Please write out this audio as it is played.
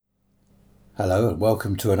Hello and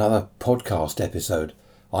welcome to another podcast episode.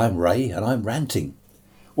 I'm Ray and I'm ranting.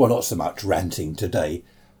 Well, not so much ranting today.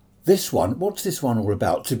 What's this one all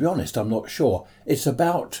about? To be honest, I'm not sure. It's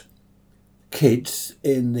about kids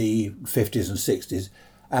in the 50s and 60s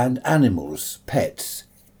and animals, pets.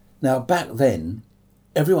 Now, back then,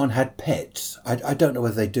 everyone had pets. I don't know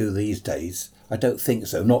whether they do these days. I don't think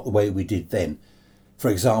so, not the way we did then.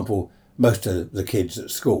 For example, most of the kids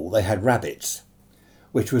at school, they had rabbits,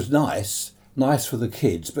 which was nice for the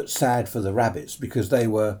kids, but sad for the rabbits because they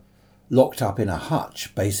were locked up in a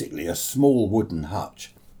hutch, basically a small wooden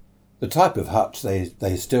hutch. The type of hutch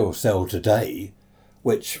they still sell today,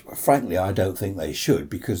 which frankly I don't think they should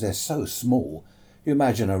because they're so small. You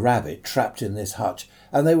imagine a rabbit trapped in this hutch,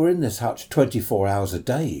 and they were in this hutch 24 hours a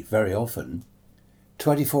day, very often.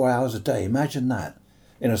 24 hours a day, imagine that.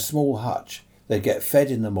 In a small hutch, they'd get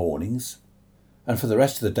fed in the mornings, and for the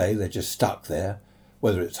rest of the day they're just stuck there,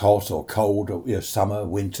 whether it's hot or cold or summer,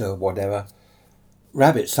 winter, whatever.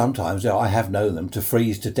 Rabbits sometimes, I have known them to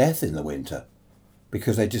freeze to death in the winter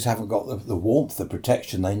because they just haven't got the warmth, the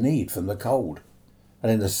protection they need from the cold.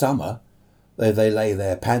 And in the summer, they lay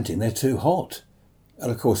there panting, they're too hot. And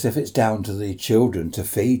of course, if it's down to the children to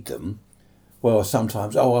feed them, well,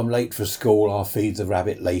 sometimes, I'm late for school, I'll feed the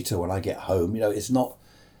rabbit later when I get home.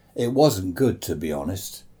 It wasn't good, to be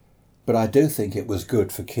honest. But I do think it was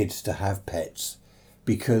good for kids to have pets,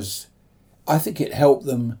 because I think it helped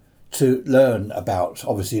them to learn about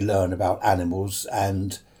animals,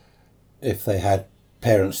 and if they had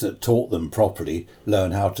parents that taught them properly,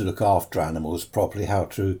 learn how to look after animals properly,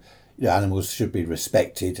 animals should be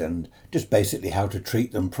respected, and just basically how to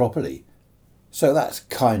treat them properly. So that's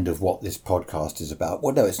kind of what this podcast is about.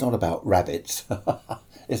 Well, no, it's not about rabbits.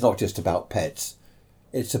 It's not just about pets.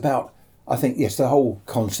 It's about, I think, yes, the whole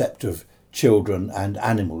concept of children and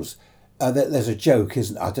animals. There's a joke,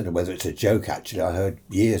 I don't know whether it's a joke actually, I heard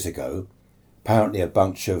years ago. Apparently a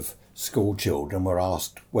bunch of school children were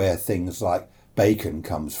asked where things like bacon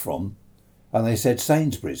comes from, and they said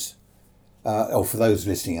Sainsbury's. For those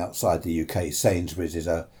listening outside the UK, Sainsbury's is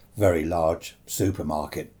a very large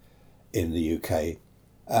supermarket in the UK.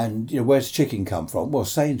 And where's chicken come from? Well,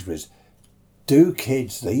 Sainsbury's. Do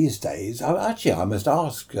kids these days, I must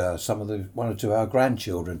ask one or two of our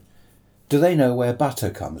grandchildren, do they know where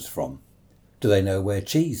butter comes from? Do they know where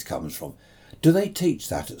cheese comes from? Do they teach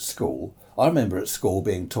that at school? I remember at school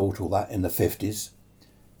being taught all that in the 50s.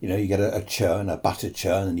 You get a butter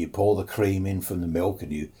churn, and you pour the cream in from the milk,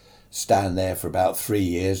 and you stand there for about 3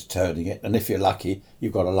 years turning it, and if you're lucky,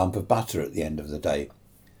 you've got a lump of butter at the end of the day.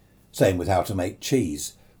 Same with how to make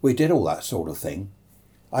cheese. We did all that sort of thing.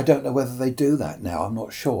 I don't know whether they do that now, I'm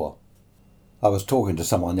not sure. I was talking to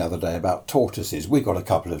someone the other day about tortoises. We've got a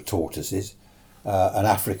couple of tortoises, an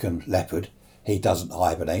African leopard. He doesn't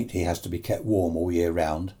hibernate, he has to be kept warm all year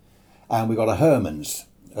round. And we've got a Hermans,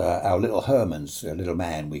 our little Hermans, a little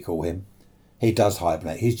man we call him. He does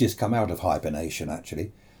hibernate, he's just come out of hibernation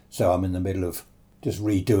actually. So I'm in the middle of just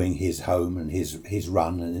redoing his home and his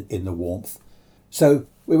run in the warmth. So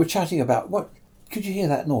we were chatting about could you hear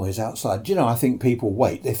that noise outside? I think people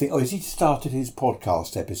wait. They think, has he started his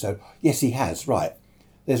podcast episode? Yes, he has, right.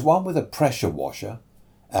 There's one with a pressure washer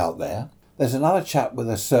out there. There's another chap with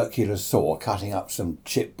a circular saw cutting up some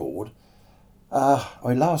chipboard.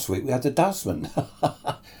 Last week we had the dustman.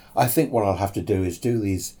 I think what I'll have to do is do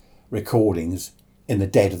these recordings in the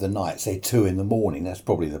dead of the night, say 2 a.m. That's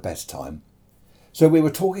probably the best time. So we were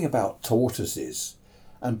talking about tortoises.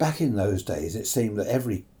 And back in those days, it seemed that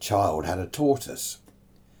every child had a tortoise,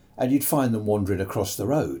 and you'd find them wandering across the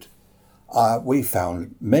road. We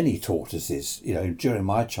found many tortoises, during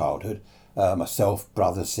my childhood. Myself,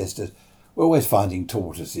 brothers, sisters, we're always finding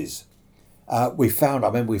tortoises. I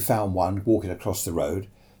remember we found one walking across the road,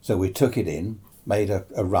 so we took it in, made a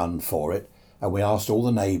run for it, and we asked all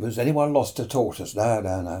the neighbours, anyone lost a tortoise?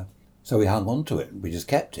 No. So we hung on to it, we just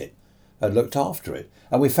kept it and looked after it,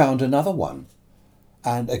 and we found another one.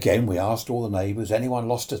 And again, we asked all the neighbours, anyone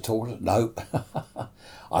lost a tortoise? No.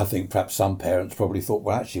 I think perhaps some parents probably thought,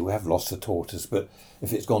 well, actually, we have lost the tortoise, but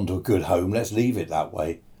if it's gone to a good home, let's leave it that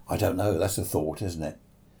way. I don't know. That's a thought, isn't it?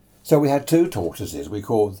 So we had 2 tortoises. We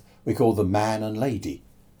called them man and lady.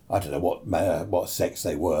 I don't know what sex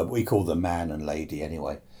they were, but we called them man and lady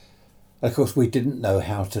anyway. Of course, we didn't know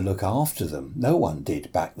how to look after them. No one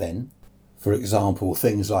did back then. For example,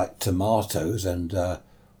 things like tomatoes and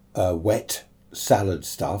wet salad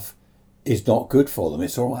stuff is not good for them.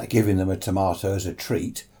 It's all right giving them a tomato as a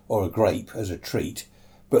treat or a grape as a treat,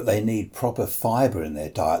 but they need proper fibre in their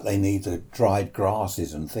diet. They need the dried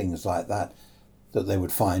grasses and things like that they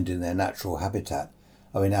would find in their natural habitat.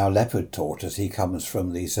 I mean, our leopard tortoise, he comes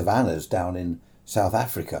from the savannas down in South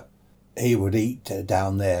Africa. He would eat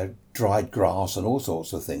down there dried grass and all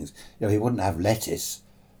sorts of things. He wouldn't have lettuce.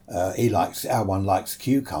 Our one likes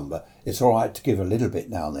cucumber. It's all right to give a little bit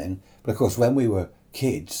now and then, but of course when we were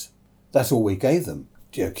kids, that's all we gave them.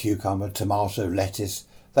 Cucumber, tomato, lettuce.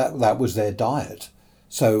 That was their diet.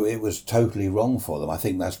 So it was totally wrong for them. I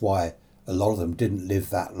think that's why a lot of them didn't live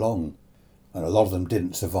that long. And a lot of them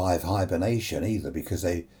didn't survive hibernation either, because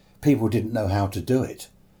people didn't know how to do it.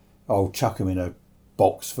 Chuck them in a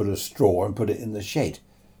box full of straw and put it in the shed.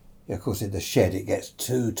 Of course, in the shed it gets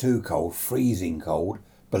too cold, freezing cold,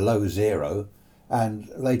 below zero, and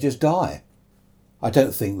they just die. I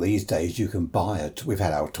don't think these days you can buy we've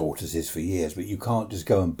had our tortoises for years, but you can't just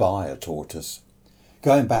go and buy a tortoise.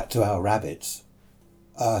 Going back to our rabbits,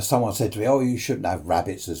 someone said to me, you shouldn't have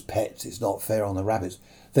rabbits as pets. It's not fair on the rabbits.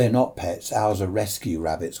 They're not pets. Ours are rescue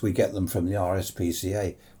rabbits. We get them from the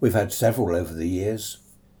RSPCA. We've had several over the years.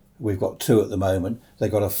 We've got 2 at the moment. They've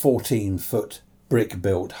got a 14-foot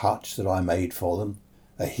brick-built hutch that I made for them,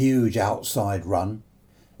 a huge outside run.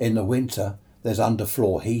 In the winter, there's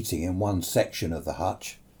underfloor heating in one section of the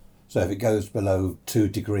hutch. So if it goes below 2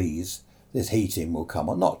 degrees, this heating will come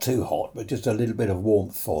on. Not too hot, but just a little bit of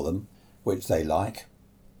warmth for them, which they like.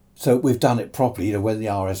 So we've done it properly. When the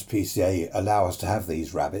RSPCA allow us to have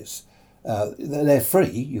these rabbits, they're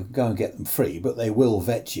free. You can go and get them free, but they will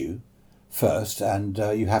vet you first, and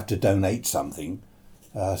you have to donate something.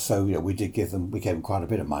 We gave them quite a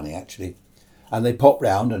bit of money actually, and they pop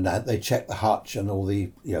round and they check the hutch and all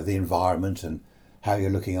the the environment and how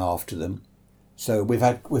you're looking after them. So we've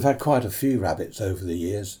had quite a few rabbits over the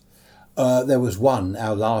years. There was one,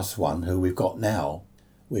 our last one, who we've got now.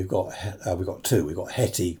 We've got 2. We've got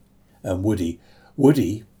Hetty and Woody.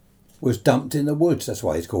 Woody was dumped in the woods. That's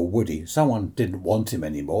why he's called Woody. Someone didn't want him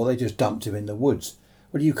anymore. They just dumped him in the woods.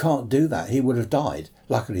 Well, you can't do that. He would have died.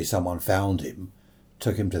 Luckily, someone found him,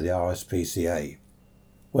 took him to the RSPCA.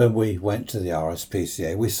 When we went to the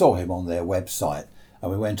RSPCA, we saw him on their website,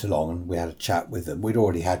 and we went along and we had a chat with them. We'd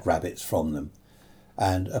already had rabbits from them.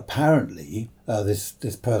 And apparently, this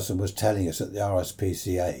person was telling us at the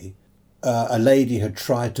RSPCA, a lady had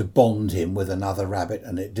tried to bond him with another rabbit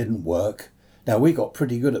and it didn't work. Now, we got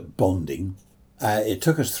pretty good at bonding. It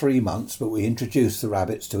took us 3 months, but we introduced the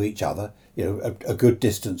rabbits to each other, a good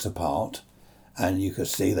distance apart. And you could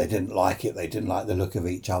see they didn't like it. They didn't like the look of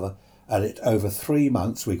each other. And over 3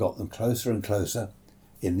 months, we got them closer and closer.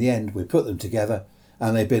 In the end, we put them together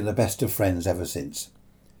and they've been the best of friends ever since.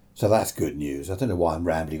 So that's good news. I don't know why I'm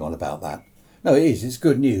rambling on about that. No, it is. It's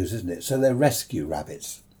good news, isn't it? So they're rescue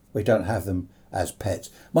rabbits. We don't have them as pets.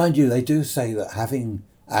 Mind you, they do say that having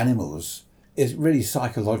animals is really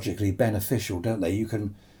psychologically beneficial, don't they?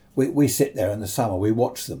 We sit there in the summer, we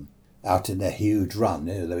watch them out in their huge run.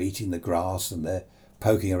 They're eating the grass and they're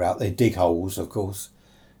poking around. They dig holes, of course,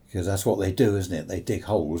 because that's what they do, isn't it? They dig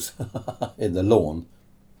holes in the lawn.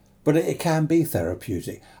 But it can be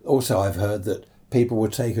therapeutic. Also, I've heard that people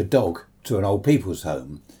would take a dog to an old people's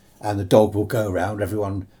home and the dog will go around,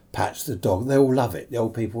 everyone pats the dog. They all love it. The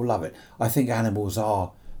old people love it. I think animals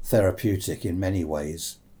are therapeutic in many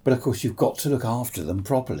ways. But of course, you've got to look after them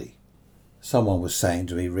properly. Someone was saying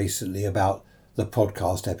to me recently about the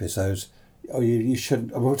podcast episodes, you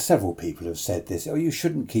shouldn't, well, several people have said this, you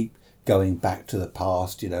shouldn't keep going back to the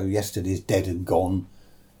past, yesterday's dead and gone,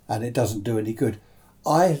 and it doesn't do any good.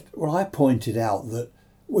 I pointed out that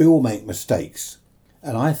we all make mistakes,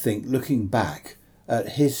 and I think looking back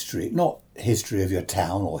at history, not history of your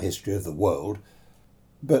town or history of the world,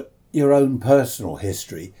 but your own personal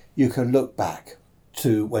history, you can look back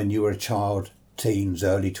to when you were a child, teens,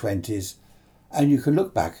 early 20s, and you can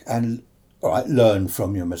look back and learn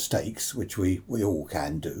from your mistakes, which we all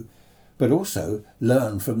can do, but also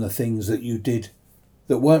learn from the things that you did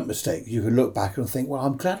that weren't mistakes. You can look back and think, well,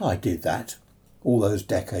 I'm glad I did that all those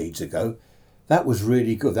decades ago. That was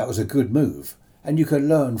really good. That was a good move. And you can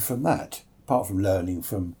learn from that, apart from learning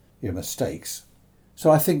from your mistakes. So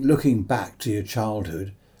I think looking back to your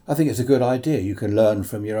childhood, I think it's a good idea. You can learn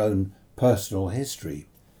from your own personal history.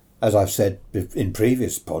 As I've said in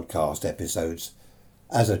previous podcast episodes,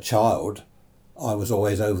 as a child, I was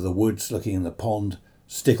always over the woods looking in the pond,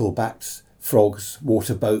 sticklebacks, frogs,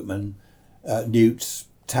 water boatmen, newts,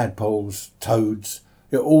 tadpoles, toads,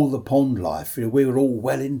 all the pond life. We were all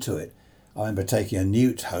well into it. I remember taking a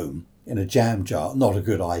newt home in a jam jar. Not a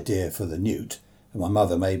good idea for the newt. And my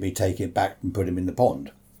mother made me take it back and put him in the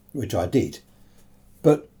pond, which I did.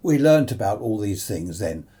 But we learnt about all these things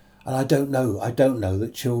then. And I don't know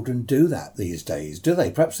that children do that these days, do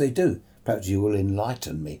they? Perhaps they do. Perhaps you will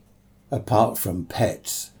enlighten me. Apart from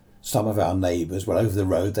pets, some of our neighbours, well, over the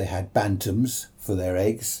road, they had bantams for their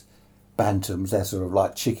eggs. Bantams, they're sort of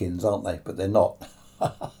like chickens, aren't they? But they're not.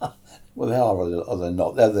 Well, they are a little, or they're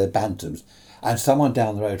not. They're bantams. And someone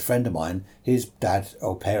down the road, a friend of mine, his dad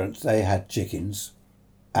or parents, they had chickens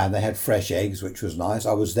and they had fresh eggs, which was nice.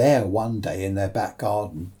 I was there one day in their back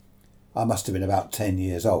garden. I must have been about 10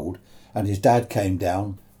 years old. And his dad came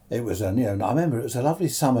down. It was, I remember it was a lovely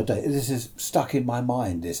summer day. This is stuck in my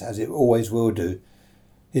mind, this, as it always will do.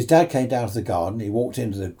 His dad came down to the garden. He walked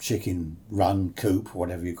into the chicken run, coop,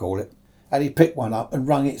 whatever you call it, and he picked one up and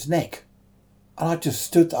wrung its neck. And I just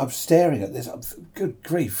stood, I'm staring at this. Good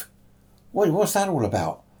grief. What's that all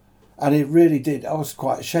about? And it really did. I was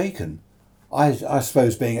quite shaken. I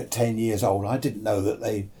suppose being at 10 years old, I didn't know that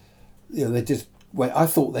they just went. I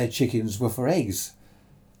thought their chickens were for eggs.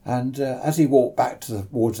 And as he walked back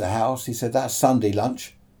towards the house, he said, "That's Sunday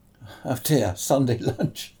lunch." Oh dear, Sunday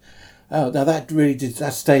lunch. Oh, now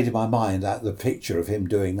that stayed in my mind, that the picture of him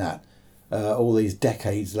doing that. All these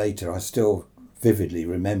decades later, I still vividly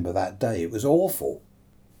remember that day. It was awful.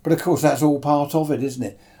 But of course, that's all part of it, isn't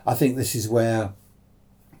it? I think this is where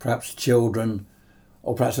perhaps children,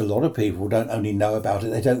 or perhaps a lot of people, don't only know about it,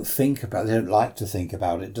 they don't think about it, they don't like to think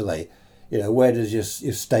about it, do they? Where does your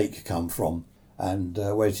steak come from? And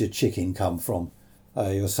where does your chicken come from?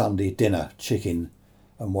 Your Sunday dinner chicken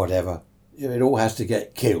and whatever. It all has to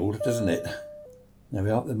get killed, doesn't it? There we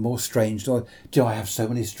are, the more strange noise. Do I have so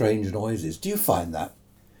many strange noises? Do you find that?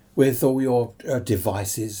 With all your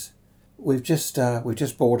devices? We've just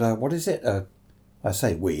bought what is it? I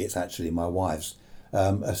say we, it's actually my wife's.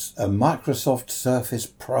 A Microsoft Surface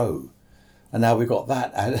Pro. And now we've got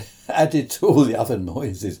that added to all the other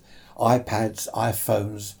noises. iPads,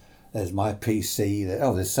 iPhones, there's my PC.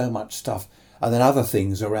 There's so much stuff. And then other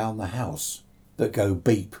things around the house that go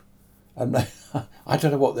beep. And I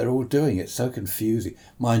don't know what they're all doing. It's so confusing.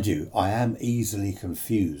 Mind you, I am easily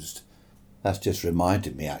confused. That's just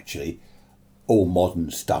reminded me, actually. All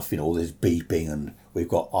modern stuff, all this beeping, and we've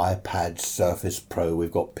got iPads, Surface Pro,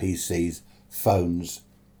 we've got PCs, phones,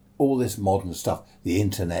 all this modern stuff, the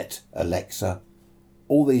internet, Alexa,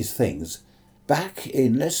 all these things. Back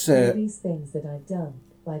in, let's All these things that I've done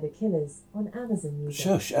by the Killers on Amazon Music.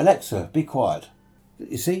 Shush, Alexa, be quiet.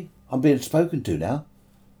 You see, I'm being spoken to now.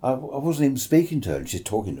 I wasn't even speaking to her and she's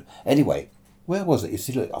talking to me. Anyway, where was it? You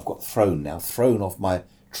see, look, I've got thrown off my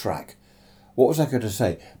track. What was I going to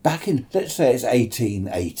say? Back in, let's say it's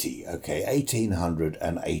 1880, okay,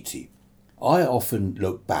 1880. I often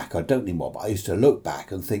look back, I don't anymore, but I used to look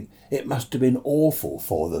back and think it must have been awful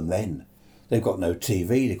for them then. They've got no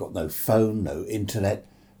TV, they've got no phone, no internet,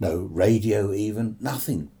 no radio even,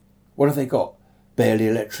 nothing. What have they got? Barely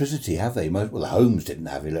electricity, have they? Well, the homes didn't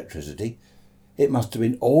have electricity. It must have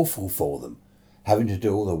been awful for them, having to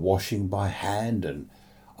do all the washing by hand and,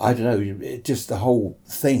 I don't know, just the whole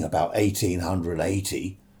thing about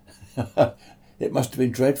 1880. It must have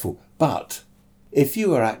been dreadful. But if you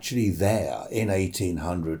were actually there in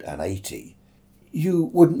 1880, you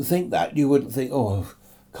wouldn't think that. You wouldn't think, oh,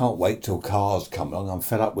 can't wait till cars come along. I'm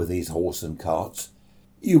fed up with these horse and carts.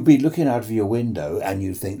 You'd be looking out of your window and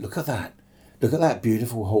you'd think, look at that. Look at that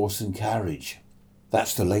beautiful horse and carriage.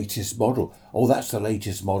 That's the latest model. Oh, that's the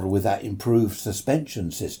latest model with that improved suspension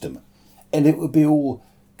system. And it would be all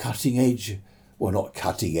cutting edge, well, not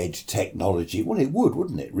cutting edge technology. Well, it would,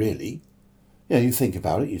 wouldn't it, really? You think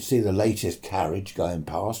about it, you'd see the latest carriage going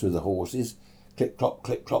past with the horses, clip-clop,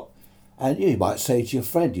 clip-clop. And you might say to your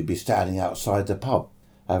friend, you'd be standing outside the pub,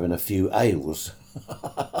 having a few ales.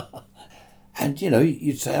 And,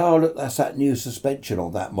 you'd say, oh, look, that's that new suspension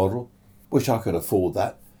on that model. Wish I could afford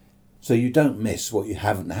that. So you don't miss what you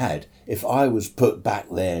haven't had. If I was put back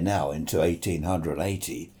there now into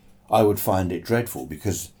 1880, I would find it dreadful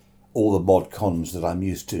because all the mod cons that I'm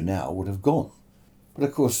used to now would have gone. But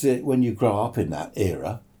of course, when you grow up in that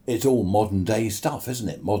era, it's all modern day stuff, isn't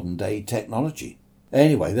it? Modern day technology.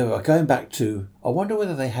 Anyway, they were going back to, I wonder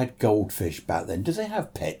whether they had goldfish back then. Did they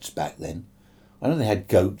have pets back then? I know they had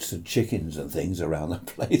goats and chickens and things around the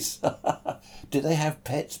place. Did they have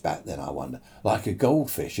pets back then, I wonder? Like a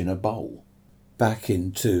goldfish in a bowl. Back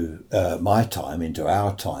into my time, into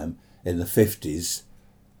our time, in the 50s,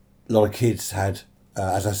 a lot of kids had,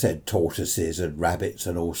 as I said, tortoises and rabbits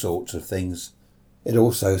and all sorts of things. It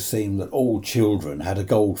also seemed that all children had a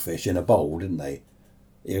goldfish in a bowl, didn't they?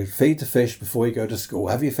 You feed the fish before you go to school.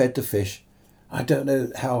 Have you fed the fish? I don't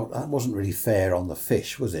know how, that wasn't really fair on the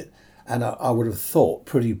fish, was it? And I would have thought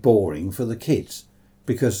pretty boring for the kids,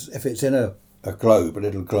 because if it's in a globe, a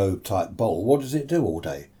little globe type bowl, what does it do all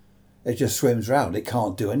day? It just swims around. It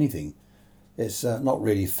can't do anything. It's not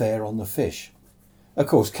really fair on the fish. Of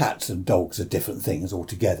course, cats and dogs are different things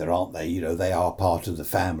altogether, aren't they? They are part of the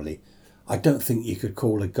family. I don't think you could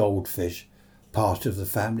call a goldfish part of the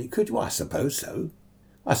family, could you? I suppose so.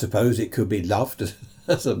 I suppose it could be loved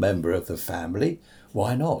as a member of the family.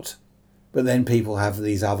 Why not? But then people have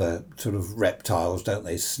these other sort of reptiles, don't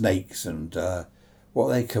they? Snakes and, what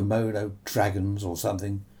are they, Komodo dragons or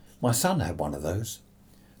something. My son had one of those.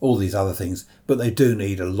 All these other things, but they do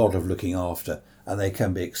need a lot of looking after, and they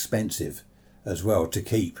can be expensive as well to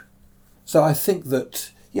keep. So I think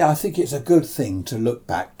that, I think it's a good thing to look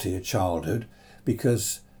back to your childhood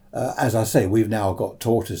because, as I say, we've now got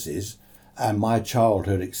tortoises, and my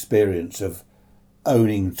childhood experience of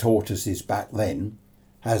owning tortoises back then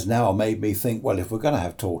has now made me think, well, if we're going to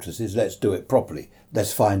have tortoises, let's do it properly.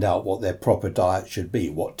 Let's find out what their proper diet should be,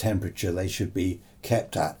 what temperature they should be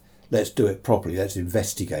kept at. Let's do it properly. Let's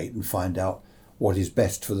investigate and find out what is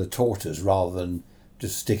best for the tortoise rather than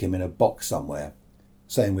just stick him in a box somewhere.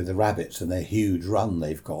 Same with the rabbits and their huge run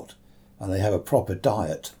they've got. And they have a proper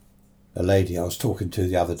diet. A lady I was talking to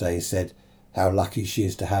the other day said how lucky she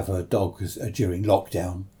is to have her dog during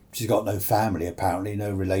lockdown. She's got no family apparently,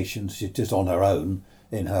 no relations. She's just on her own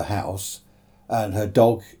in her house, and her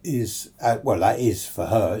dog is, that is for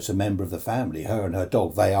her, it's a member of the family. Her and her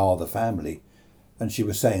dog, they are the family. And she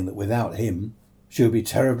was saying that without him, she would be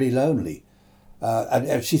terribly lonely.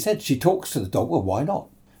 And she said she talks to the dog. Well, why not?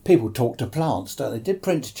 People talk to plants, don't they? Did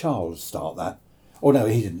Prince Charles start that? Oh no,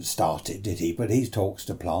 he didn't start it, did he? But he talks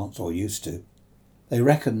to plants, or used to. They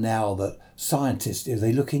reckon now that scientists,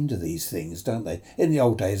 they look into these things, don't they? In the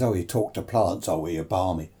old days, you talk to plants, you're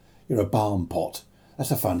balmy. You're a balm pot.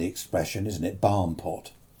 That's a funny expression, isn't it? Balm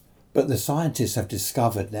pot. But the scientists have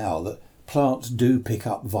discovered now that plants do pick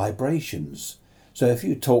up vibrations. So if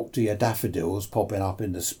you talk to your daffodils popping up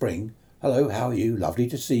in the spring, hello, how are you? Lovely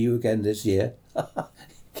to see you again this year.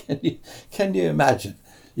 Can you imagine?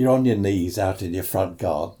 You're on your knees out in your front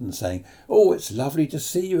garden saying, oh, it's lovely to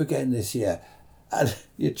see you again this year. And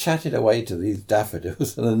you're chatting away to these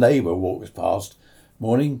daffodils and a neighbour walks past.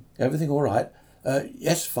 Morning, everything all right?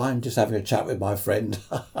 Yes, fine, just having a chat with my friend.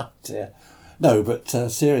 Dear. No, but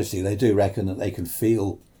seriously, they do reckon that they can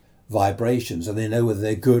feel vibrations and they know whether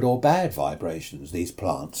they're good or bad vibrations, these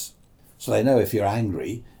plants. So they know if you're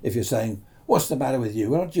angry, if you're saying, what's the matter with you?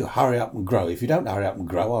 Why don't you hurry up and grow? If you don't hurry up and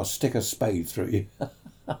grow, I'll stick a spade through you.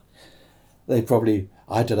 They probably,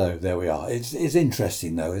 I don't know, there we are. It's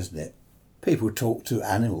interesting though, isn't it? People talk to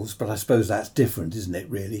animals, but I suppose that's different, isn't it,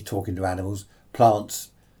 really, talking to animals? Plants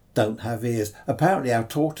don't have ears. Apparently our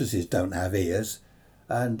tortoises don't have ears.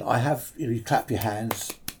 And you clap your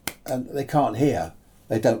hands and they can't hear.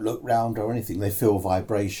 They don't look round or anything. They feel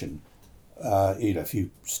vibration. If you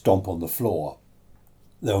stomp on the floor,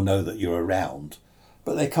 they'll know that you're around.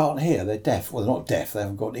 But they can't hear. They're deaf. Well, they're not deaf. They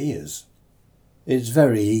haven't got ears. It's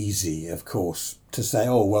very easy, of course, to say,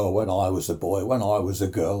 oh, well, when I was a boy, when I was a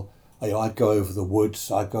girl, I'd go over the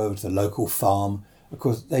woods, I'd go over to the local farm. Of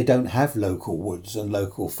course, they don't have local woods and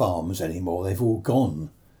local farms anymore. They've all gone.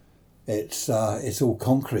 It's all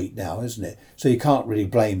concrete now, isn't it? So you can't really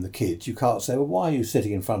blame the kids. You can't say, well, why are you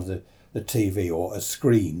sitting in front of the TV or a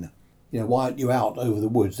screen? Why aren't you out over the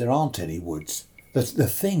woods? There aren't any woods. The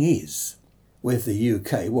thing is, with the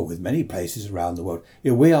UK, well, with many places around the world,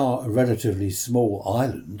 we are a relatively small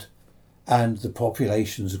island and the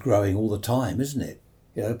population's growing all the time, isn't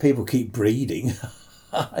it? People keep breeding.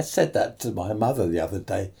 I said that to my mother the other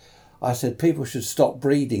day. I said, people should stop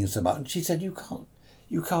breeding so much. And she said, you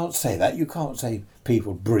can't say that. You can't say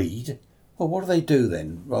people breed. Well, what do they do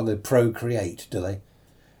then? Well, they procreate, do they?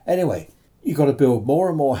 Anyway, you've got to build more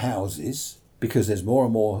and more houses because there's more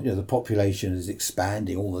and more, the population is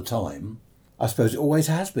expanding all the time. I suppose it always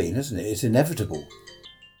has been, isn't it? It's inevitable.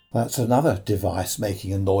 That's another device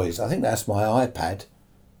making a noise. I think that's my iPad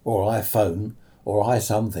or iPhone or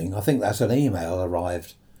something. I think that's an email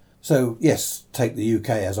arrived. So, yes, take the UK,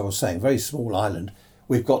 as I was saying, very small island.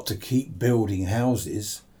 We've got to keep building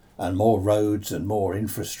houses and more roads and more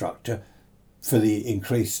infrastructure for the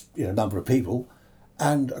increased number of people.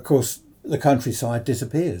 And, of course, the countryside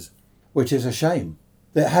disappears, which is a shame.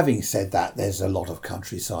 Having said that, there's a lot of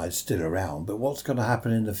countryside still around, but what's going to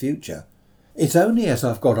happen in the future? It's only as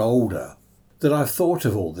I've got older that I've thought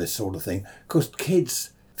of all this sort of thing, because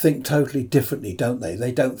kids think totally differently, don't they?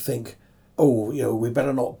 They don't think, we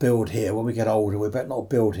better not build here. When we get older, we better not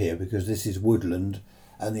build here because this is woodland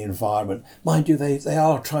and the environment. Mind you, they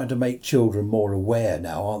are trying to make children more aware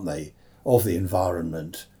now, aren't they, of the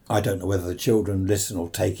environment. I don't know whether the children listen or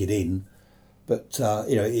take it in, but,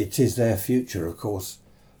 it is their future, of course.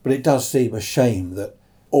 But it does seem a shame that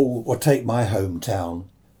take my hometown.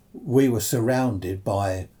 We were surrounded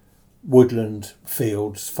by woodland,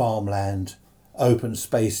 fields, farmland, open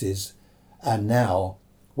spaces. And now,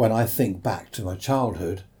 when I think back to my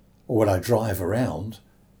childhood, or when I drive around,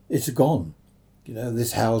 it's gone.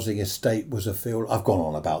 This housing estate was a field. I've gone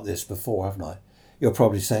on about this before, haven't I? You'll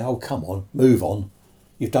probably say, oh, come on, move on.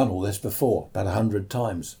 You've done all this before, about 100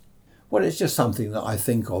 times. Well, it's just something that I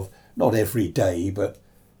think of, not every day, but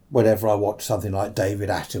whenever I watch something like David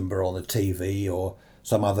Attenborough on the TV or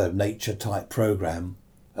some other nature type programme,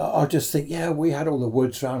 I'll just think, yeah, we had all the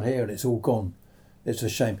woods around here and it's all gone. It's a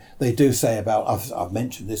shame. They do say about, I've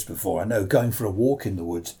mentioned this before, I know, going for a walk in the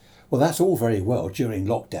woods. Well, that's all very well during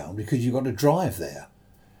lockdown because you've got to drive there.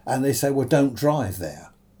 And they say, well, don't drive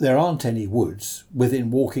there. There aren't any woods within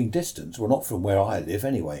walking distance. Well, not from where I live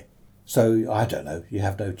anyway. So, I don't know, you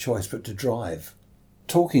have no choice but to drive.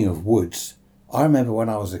 Talking of woods, I remember when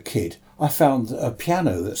I was a kid, I found a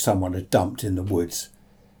piano that someone had dumped in the woods.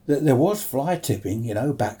 There was fly tipping,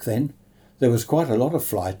 back then. There was quite a lot of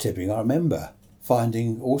fly tipping. I remember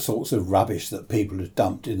finding all sorts of rubbish that people had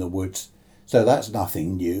dumped in the woods. So that's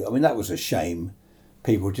nothing new. I mean, that was a shame.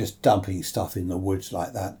 People just dumping stuff in the woods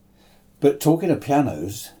like that. But talking of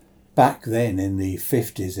pianos, back then in the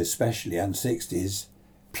 50s especially and 60s,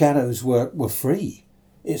 pianos were free.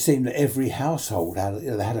 It seemed that every household had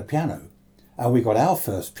a piano. And we got our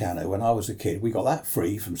first piano when I was a kid. We got that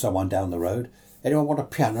free from someone down the road. Anyone want a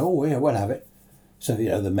piano? Oh, yeah, we'll have it. So,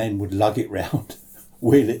 the men would lug it round,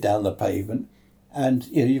 wheel it down the pavement, and,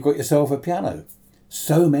 you got yourself a piano.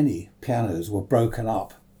 So many pianos were broken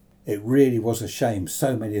up. It really was a shame.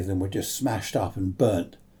 So many of them were just smashed up and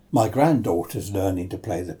burnt. My granddaughter's learning to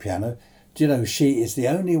play the piano. Do you know, she is the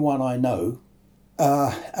only one I know,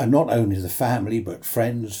 and not only the family, but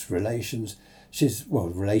friends, relations.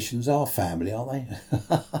 Relations are family, aren't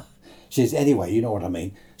they? Anyway, you know what I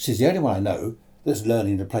mean. She's the only one I know that's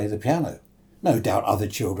learning to play the piano. No doubt other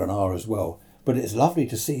children are as well, but it's lovely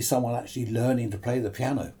to see someone actually learning to play the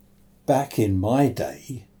piano. Back in my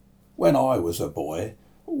day, when I was a boy,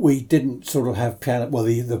 we didn't sort of have piano. Well,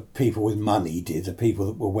 the people with money did. The people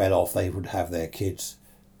that were well off, they would have their kids,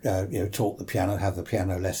 taught the piano, have the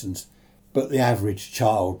piano lessons. But the average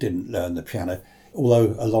child didn't learn the piano.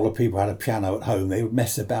 Although a lot of people had a piano at home, they would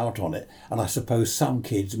mess about on it. And I suppose some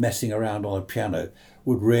kids messing around on a piano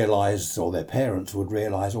would realise, or their parents would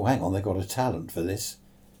realise, oh, hang on, they've got a talent for this.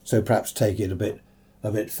 So perhaps take it a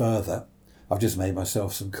bit further. I've just made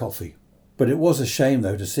myself some coffee. But it was a shame,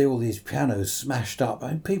 though, to see all these pianos smashed up. I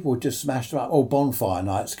mean, people would just smash them up. Oh, bonfire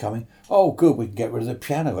night's coming. Oh, good, we can get rid of the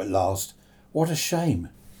piano at last. What a shame.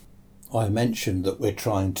 I mentioned that we're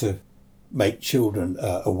trying to make children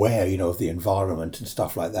aware, of the environment and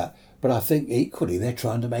stuff like that. But I think equally they're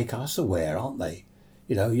trying to make us aware, aren't they?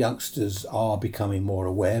 Youngsters are becoming more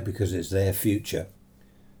aware because it's their future.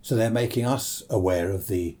 So they're making us aware of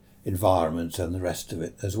the environment and the rest of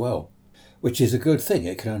it as well, which is a good thing.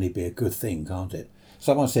 It can only be a good thing, can't it?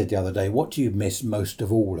 Someone said the other day, what do you miss most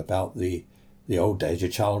of all about the old days, your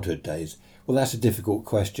childhood days? Well, that's a difficult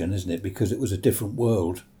question, isn't it? Because it was a different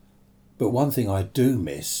world. But one thing I do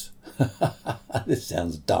miss, this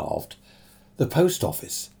sounds daft, the post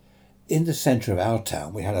office. In the centre of our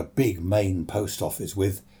town, we had a big main post office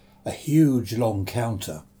with a huge long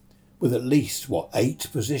counter with at least, 8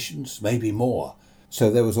 positions, maybe more. So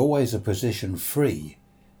there was always a position free,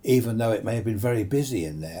 even though it may have been very busy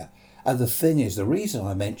in there. And the thing is, the reason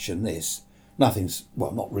I mention this, nothing's,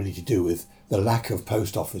 not really to do with the lack of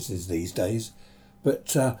post offices these days,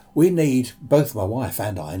 but we need, both my wife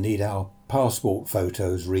and I need our passport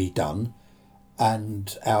photos redone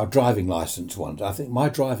and our driving licence ones. I think my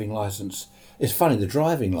driving licence, it's funny, the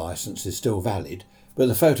driving licence is still valid, but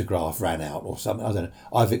the photograph ran out or something. I don't know.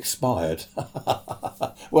 I've expired.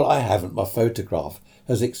 Well, I haven't. My photograph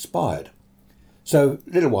has expired. So a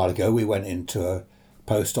little while ago, we went into a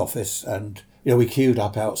post office and, we queued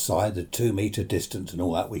up outside, the 2 metre distance and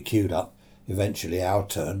all that. We queued up. Eventually, our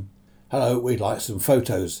turn. Hello, we'd like some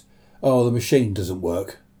photos. Oh, the machine doesn't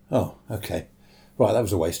work. Oh, okay. Right, that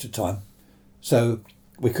was a waste of time. So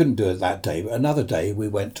we couldn't do it that day, but another day we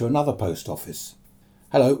went to another post office.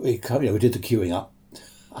 Hello, we did the queuing up.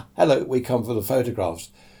 Hello, we come for the photographs.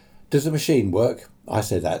 Does the machine work? I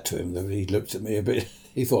said that to him. He looked at me a bit.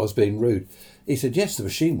 He thought I was being rude. He said, yes, the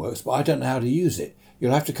machine works, but I don't know how to use it.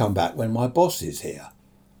 You'll have to come back when my boss is here.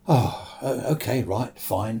 Oh, okay, right,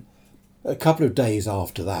 fine. A couple of days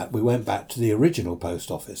after that, we went back to the original post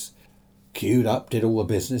office. Queued up, did all the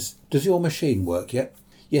business. Does your machine work yet?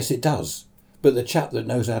 Yes, it does. But the chap that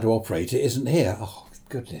knows how to operate it isn't here. Oh,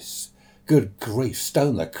 goodness. Good grief,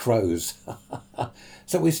 stone the crows.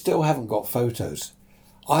 So we still haven't got photos.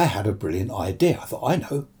 I had a brilliant idea. I thought, I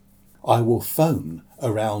know. I will phone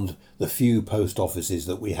around the few post offices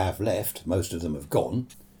that we have left, most of them have gone.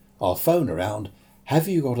 I'll phone around, have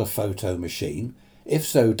you got a photo machine? If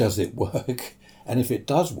so, does it work? And if it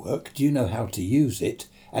does work, do you know how to use it?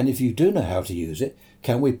 And if you do know how to use it,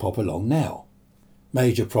 can we pop along now?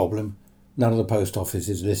 Major problem, none of the post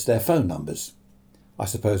offices list their phone numbers. I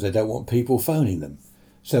suppose they don't want people phoning them.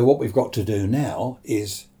 So what we've got to do now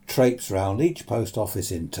is traipse round each post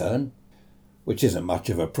office in turn, which isn't much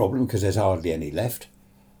of a problem because there's hardly any left,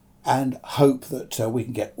 and hope that we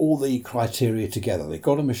can get all the criteria together. They've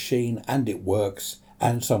got a machine and it works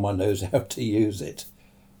and someone knows how to use it.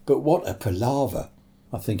 But what a palaver.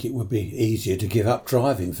 I think it would be easier to give up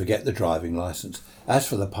driving, forget the driving licence. As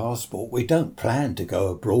for the passport, we don't plan to go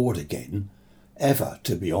abroad again, ever,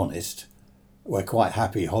 to be honest. We're quite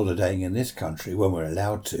happy holidaying in this country when we're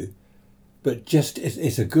allowed to. But just,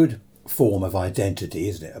 it's a good form of identity,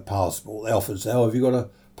 isn't it? A passport. They often say, oh, have you got a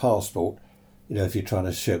passport? You know, if you're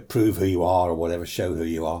trying to prove who you are or whatever, show who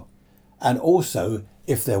you are. And also,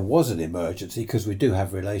 if there was an emergency, because we do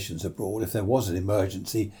have relations abroad, if there was an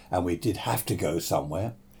emergency and we did have to go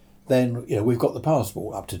somewhere, then, you know, we've got the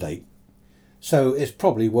passport up to date. So it's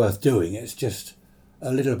probably worth doing. It's just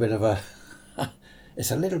a little bit of a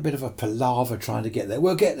palaver trying to get there.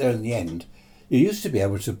 We'll get there in the end. You used to be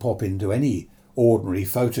able to pop into any ordinary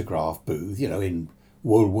photograph booth, you know, in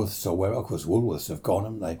Woolworths or where. Of course, Woolworths have gone,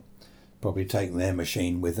 haven't they? Probably taken their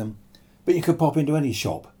machine with them. But you could pop into any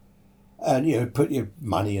shop and, you know, put your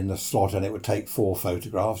money in the slot and it would take 4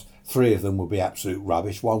 photographs. 3 of them would be absolute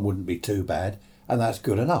rubbish. 1 wouldn't be too bad. And that's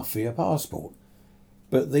good enough for your passport.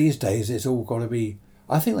 But these days it's all got to be,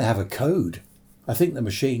 I think they have a code. I think the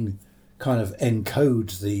machine kind of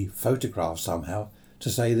encodes the photograph somehow to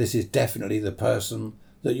say this is definitely the person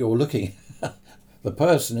that you're looking at. The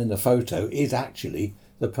person in the photo is actually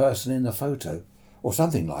the person in the photo, or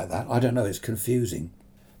something like that. I don't know, it's confusing.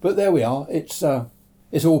 But there we are. It's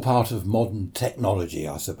all part of modern technology,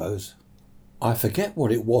 I suppose. I forget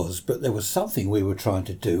what it was, but there was something we were trying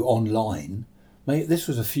to do online. This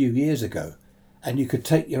was a few years ago, and you could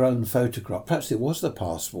take your own photograph. Perhaps it was the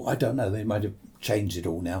passport. I don't know. They might have changed it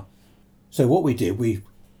all now. So what we did, we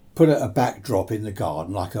put a backdrop in the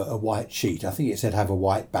garden, like a white sheet. I think it said have a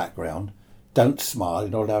white background. Don't smile.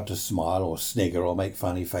 You're not allowed to smile or snigger or make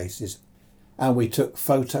funny faces. And we took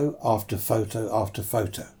photo after photo after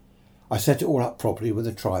photo. I set it all up properly with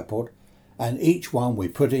a tripod, and each one we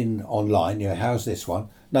put in online. You know, how's this one?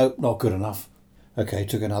 No, not good enough. Okay,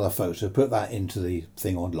 took another photo, put that into the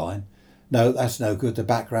thing online. No, that's no good. The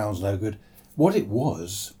background's no good. What it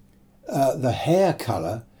was, the hair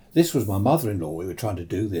colour. This was my mother-in-law we were trying to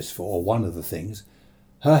do this for, one of the things.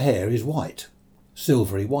 Her hair is white,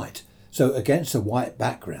 silvery white. So against a white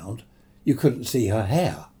background, you couldn't see her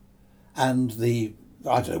hair. And I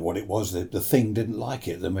don't know what it was, the thing didn't like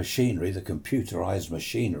it. The machinery, the computerised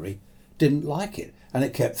machinery, didn't like it. And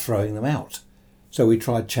it kept throwing them out. So we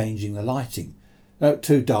tried changing the lighting. No,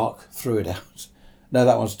 too dark, threw it out. No,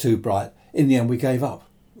 that one's too bright. In the end, we gave up.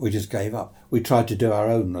 We just gave up. We tried to do our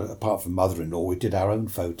own, apart from mother-in-law, we did our own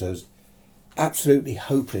photos. Absolutely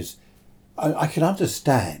hopeless. I can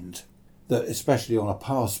understand that, especially on a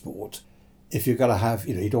passport, if you're going to have,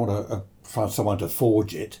 you know, you don't want to find someone to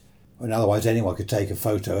forge it. I mean, otherwise anyone could take a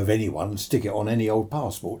photo of anyone and stick it on any old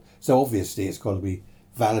passport. So obviously it's got to be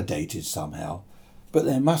validated somehow. But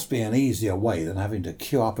there must be an easier way than having to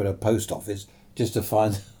queue up at a post office just to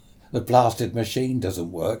find the blasted machine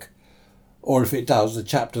doesn't work. Or if it does, the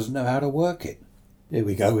chap doesn't know how to work it. Here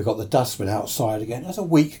we go, we've got the dustman outside again. That's a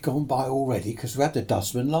week gone by already, because we had the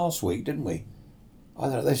dustman last week, didn't we? I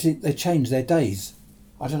don't know, they changed their days.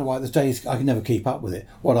 I don't know why the days, I can never keep up with it.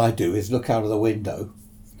 What I do is look out of the window.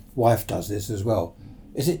 Wife does this as well.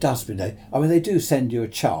 Is it dustbin day? I mean, they do send you a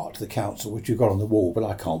chart, the council, which you've got on the wall, but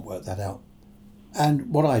I can't work that out.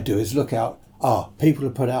 And what I do is look out, people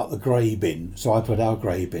have put out the grey bin, so I put our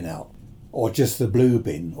grey bin out. Or just the blue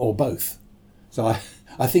bin, or both. So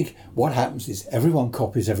I think what happens is everyone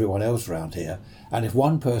copies everyone else around here, and if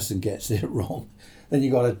one person gets it wrong, then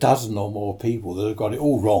you've got a dozen or more people that have got it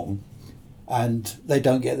all wrong, and they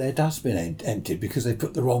don't get their dustbin emptied because they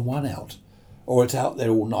put the wrong one out. Or it's out there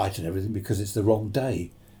all night and everything because it's the wrong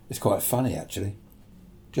day. It's quite funny, actually.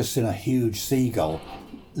 Just seen a huge seagull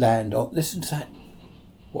land on... Listen to that.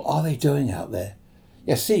 What are they doing out there?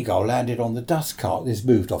 Yeah, seagull landed on the dust cart. It's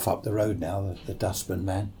moved off up the road now, the dustman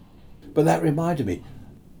man. But that reminded me,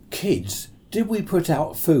 kids, did we put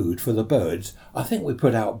out food for the birds? I think we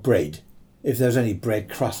put out bread, if there's any bread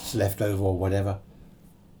crusts left over or whatever.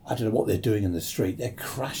 I don't know what they're doing in the street. They're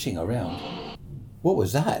crashing around. What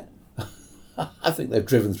was that? I think they've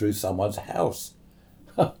driven through someone's house.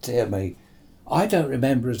 Oh, dear me. I don't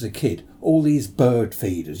remember as a kid all these bird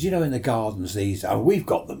feeders. You know, in the gardens, we've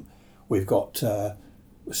got them. We've got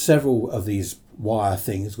several of these wire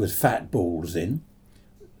things with fat balls in.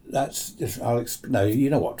 You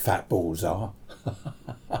know what fat balls are.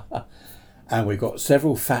 And we've got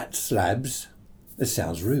several fat slabs. This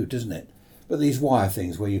sounds rude, doesn't it? But these wire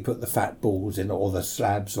things where you put the fat balls in, or the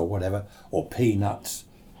slabs or whatever, or peanuts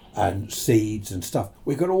and seeds and stuff.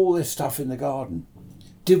 We've got all this stuff in the garden.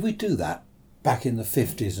 Did we do that back in the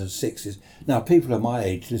 50s and 60s? Now, people of my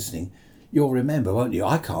age listening, you'll remember, won't you?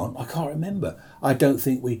 I can't remember. I don't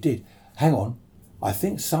think we did. Hang on. I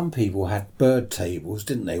think some people had bird tables,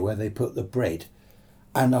 didn't they, where they put the bread.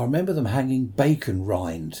 And I remember them hanging bacon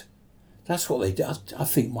rind. That's what they did. I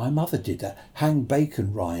think my mother did that. Hang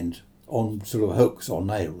bacon rind on sort of hooks or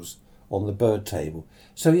nails on the bird table.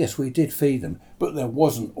 So yes, we did feed them, but there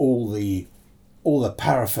wasn't all the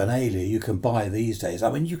paraphernalia you can buy these days.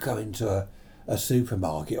 I mean, you go into a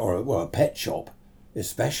supermarket or a pet shop,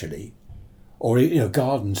 especially, or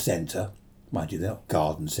garden centre. Mind you, they're not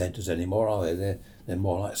garden centres anymore, are they? They're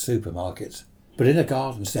more like supermarkets. But in a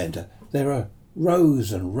garden centre, there are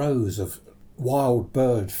rows and rows of wild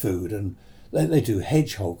bird food, and they do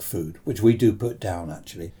hedgehog food, which we do put down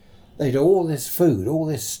actually. They do all this food, all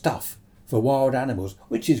this stuff for wild animals,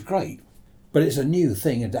 which is great. But it's a new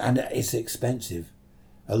thing, and it's expensive.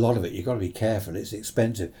 A lot of it, you've got to be careful, it's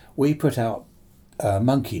expensive. We put out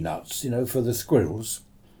monkey nuts, for the squirrels.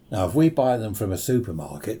 Now, if we buy them from a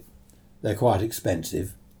supermarket, they're quite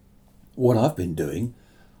expensive. What I've been doing,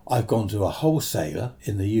 I've gone to a wholesaler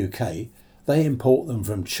in the UK. They import them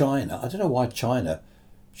from China. I don't know why China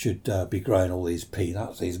should be growing all these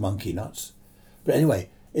peanuts, these monkey nuts. But anyway,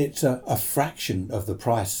 it's a fraction of the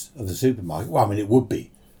price of the supermarket. Well, I mean, it would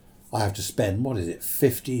be. I have to spend,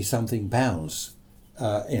 50-something pounds,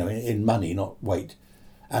 in money, not weight.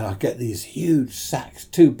 And I get these huge sacks,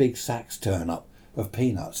 2 big sacks turn up of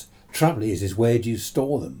peanuts. Trouble is where do you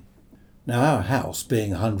store them? Now, our house,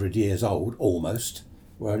 being 100 years old, almost,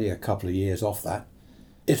 we're only a couple of years off that,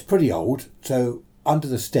 it's pretty old, so under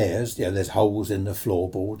the stairs, there's holes in the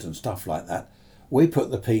floorboards and stuff like that. We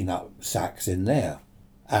put the peanut sacks in there.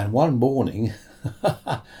 And one morning,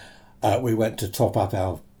 we went to top up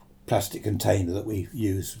our plastic container that we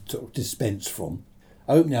use to dispense from,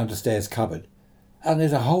 open the understairs cupboard, and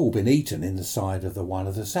there's a hole been eaten in the side of one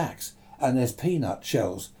of the sacks, and there's peanut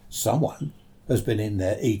shells. Someone has been in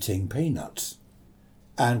there eating peanuts.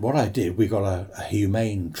 And what I did, we got a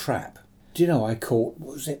humane trap. Do you know, I caught,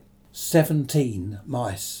 17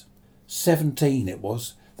 mice. 17 it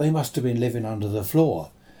was. They must have been living under the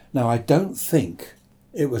floor. Now, I don't think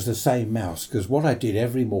it was the same mouse, because what I did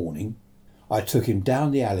every morning, I took him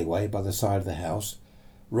down the alleyway by the side of the house,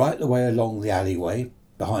 right the way along the alleyway,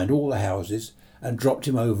 behind all the houses, and dropped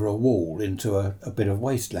him over a wall into a bit of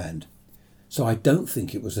wasteland. So I don't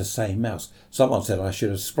think it was the same mouse. Someone said I should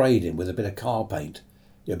have sprayed him with a bit of car paint,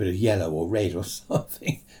 a bit of yellow or red or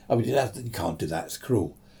something. I mean, you can't do that, it's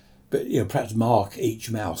cruel. But, perhaps mark each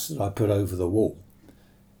mouse that I put over the wall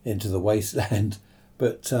into the wasteland.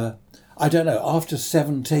 But I don't know, after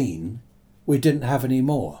 17, we didn't have any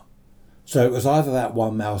more. So it was either that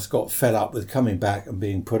one mouse got fed up with coming back and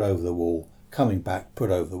being put over the wall, coming back, put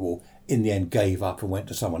over the wall, in the end gave up and went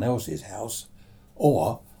to someone else's house,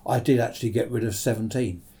 or I did actually get rid of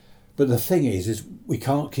 17. But the thing is we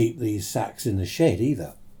can't keep these sacks in the shed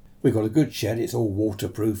either. We've got a good shed, it's all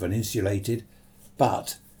waterproof and insulated,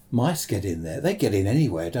 but mice get in there. They get in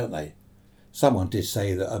anywhere, don't they? Someone did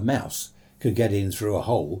say that a mouse could get in through a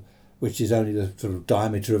hole which is only the sort of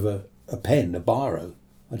diameter of a pen, a biro.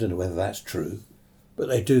 I don't know whether that's true, but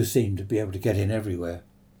they do seem to be able to get in everywhere.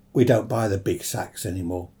 We don't buy the big sacks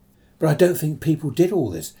anymore. But I don't think people did all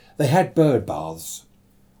this. They had bird baths.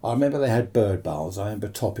 I remember they had bird baths. I remember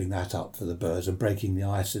topping that up for the birds and breaking the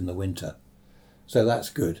ice in the winter. So that's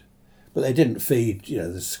good. But they didn't feed,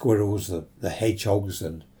 the squirrels, the hedgehogs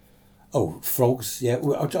and, frogs. Yeah,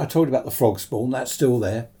 I told you about the frog spawn. That's still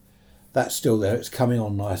there. It's coming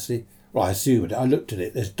on nicely. Well, I assume it. I looked at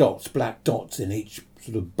it. There's dots, black dots in each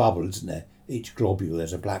sort of bubble, isn't there? Each globule,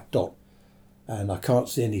 there's a black dot. And I can't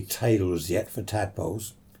see any tails yet for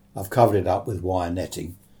tadpoles. I've covered it up with wire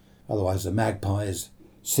netting. Otherwise, the magpies,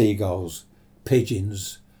 seagulls,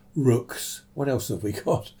 pigeons, rooks. What else have we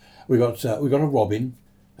got? We got a robin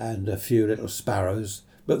and a few little sparrows,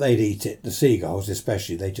 but they'd eat it. The seagulls,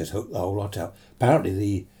 especially, they just hook the whole lot out.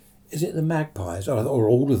 Apparently, is it the magpies, or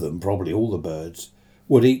all of them, probably all the birds,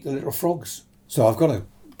 would eat the little frogs. So I've got to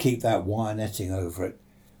keep that wire netting over it.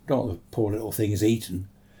 Don't want the poor little things eaten.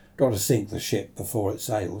 Don't want to sink the ship before it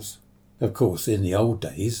sails. Of course, in the old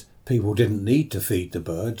days, people didn't need to feed the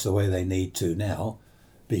birds the way they need to now,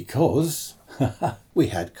 because we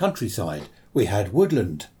had countryside, we had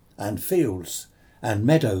woodland and fields and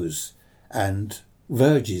meadows and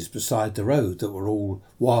verges beside the road that were all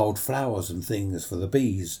wild flowers and things for the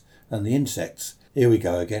bees and the insects. Here we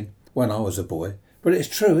go again, when I was a boy. But it's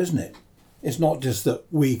true, isn't it? It's not just that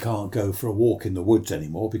we can't go for a walk in the woods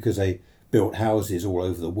anymore because they built houses all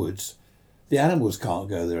over the woods. The animals can't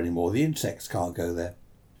go there anymore. The insects can't go there.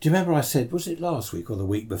 Do you remember I said, was it last week or the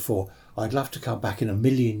week before, I'd love to come back in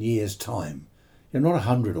 1,000,000 years' time. Not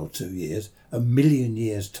 100 or 2 years, 1,000,000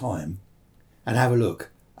 years' time, and have a look.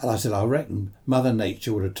 And I said, I reckon Mother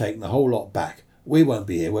Nature would have taken the whole lot back. We won't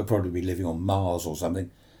be here. We'll probably be living on Mars or something.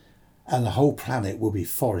 And the whole planet will be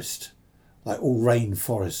forest, like all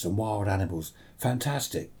rainforests and wild animals.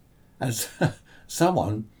 Fantastic. And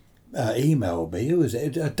someone emailed me. Who was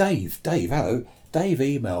it? Dave, hello. Dave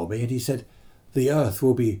emailed me and he said, the earth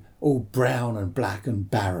will be all brown and black and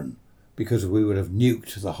barren because we would have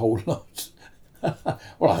nuked the whole lot.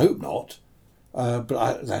 Well, I hope not.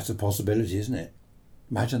 But that's a possibility, isn't it?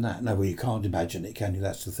 Imagine that. No, well, you can't imagine it, can you?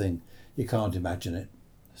 That's the thing. You can't imagine it.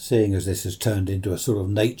 Seeing as this has turned into a sort of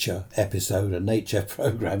nature episode, a nature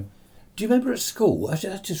programme. Do you remember at school?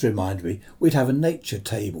 Actually, that just reminded me, we'd have a nature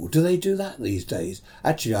table. Do they do that these days?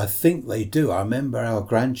 Actually, I think they do. I remember our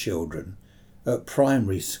grandchildren at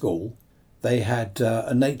primary school, they had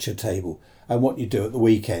a nature table. And what you do at the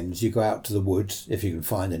weekends, you go out to the woods, if you can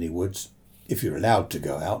find any woods, if you're allowed to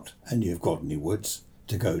go out and you've got any woods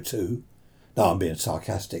to go to. No, I'm being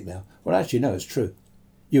sarcastic now. Well, actually, no, it's true.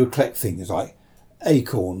 You would collect things like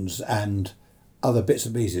acorns and other bits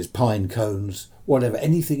and pieces, pine cones, whatever,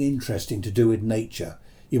 anything interesting to do with nature.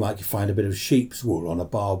 You might find a bit of sheep's wool on a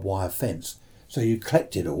barbed wire fence. So you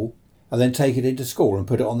collect it all and then take it into school and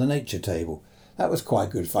put it on the nature table. That was quite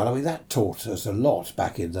good fun. I mean, that taught us a lot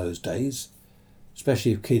back in those days,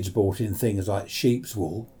 especially if kids brought in things like sheep's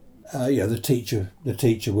wool. The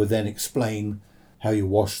teacher would then explain how you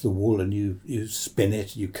wash the wool and you spin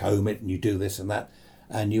it, you comb it and you do this and that,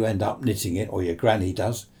 and you end up knitting it, or your granny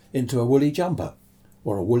does, into a woolly jumper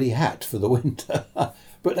or a woolly hat for the winter.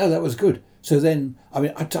 But no, that was good. So then, I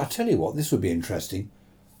mean, I tell you what, this would be interesting.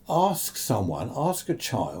 Ask a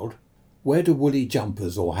child, where do woolly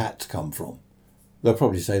jumpers or hats come from? They'll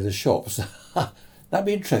probably say the shops. That'd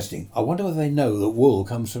be interesting. I wonder whether they know that wool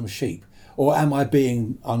comes from sheep. Or am I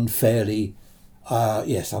being unfairly...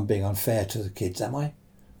 yes, I'm being unfair to the kids, am I?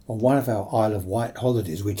 On one of our Isle of Wight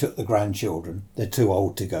holidays, we took the grandchildren. They're too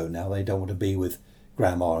old to go now. They don't want to be with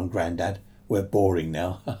Grandma and Grandad. We're boring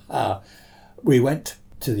now. We went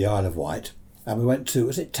to the Isle of Wight and we went to,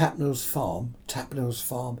 was it Tapnell's Farm? Tapnell's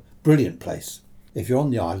Farm. Brilliant place. If you're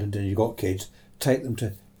on the island and you've got kids, take them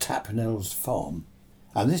to Tapnell's Farm.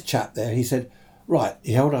 And this chap there, he said, right,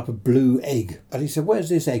 he held up a blue egg. And he said, where's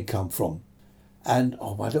this egg come from? And,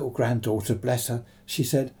 oh, my little granddaughter, bless her, she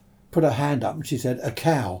said, put her hand up and she said, a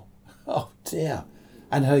cow. Oh, dear.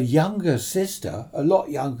 And her younger sister, a lot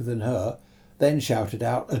younger than her, then shouted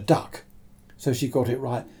out, a duck. So she got it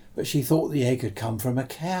right. But she thought the egg had come from a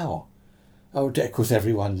cow. Oh, dear, of course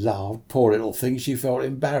everyone laughed. Poor little thing, she felt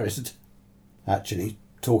embarrassed. Actually,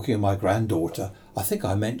 talking of my granddaughter, I think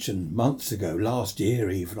I mentioned months ago, last year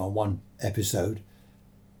even, on one episode,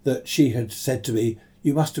 that she had said to me,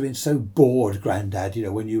 you must have been so bored, Grandad,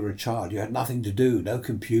 when you were a child. You had nothing to do, no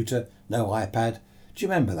computer, no iPad. Do you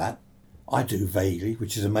remember that? I do vaguely,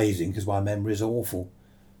 which is amazing because my memory is awful.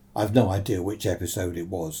 I've no idea which episode it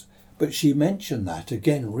was. But she mentioned that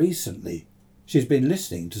again recently. She's been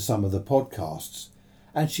listening to some of the podcasts.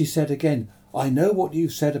 And she said again, I know what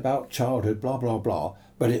you've said about childhood, blah, blah, blah,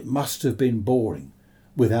 but it must have been boring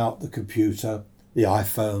without the computer, the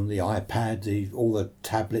iPhone, the iPad, all the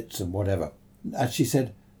tablets and whatever. And she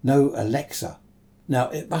said, no Alexa. Now,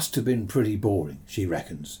 it must have been pretty boring, she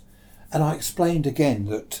reckons. And I explained again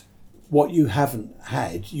that what you haven't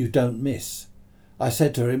had, you don't miss. I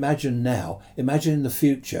said to her, imagine in the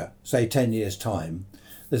future, say 10 years' time,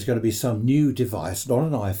 there's going to be some new device, not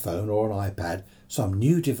an iPhone or an iPad, some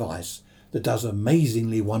new device that does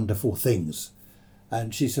amazingly wonderful things.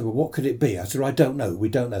 And she said, well, what could it be? I said, I don't know. We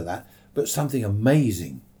don't know that, but something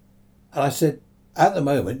amazing. And I said, at the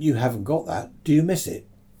moment, you haven't got that. Do you miss it?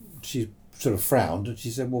 She sort of frowned and she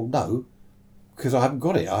said, well, no, because I haven't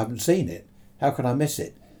got it. I haven't seen it. How can I miss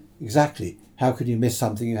it? Exactly. How can you miss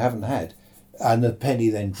something you haven't had? And the penny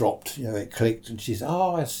then dropped, it clicked and she said,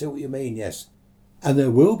 oh, I see what you mean, yes. And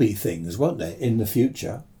there will be things, won't there, in the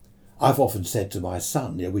future? I've often said to my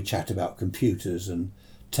son, we chat about computers and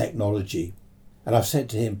technology. And I've said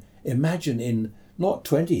to him, imagine in not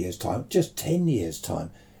 20 years' time, just 10 years'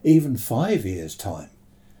 time, even 5 years' time,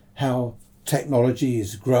 how technology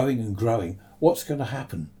is growing and growing, what's going to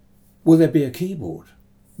happen? Will there be a keyboard?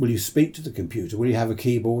 Will you speak to the computer? Will you have a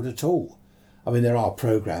keyboard at all? I mean, there are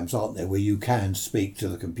programs, aren't there, where you can speak to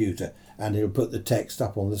the computer and it'll put the text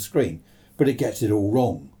up on the screen, but it gets it all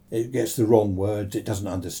wrong. It gets the wrong words, it doesn't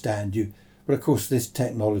understand you. But of course, this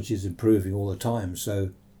technology is improving all the time,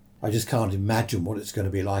 so I just can't imagine what it's going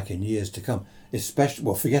to be like in years to come. Especially,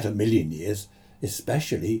 well, forget a million years,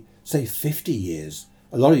 especially, say, 50 years.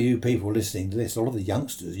 A lot of you people listening to this, a lot of the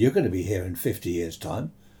youngsters, you're going to be here in 50 years'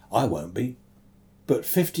 time. I won't be. But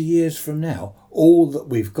 50 years from now, all that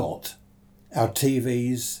we've got, our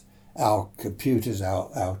TVs, our computers,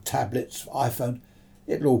 our tablets, iPhone,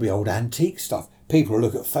 it'll all be old antique stuff. People will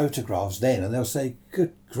look at photographs then and they'll say,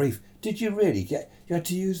 good grief, did you really you had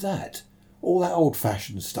to use that? All that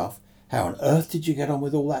old-fashioned stuff. How on earth did you get on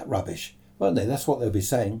with all that rubbish? Won't they? That's what they'll be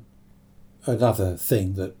saying. Another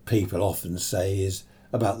thing that people often say is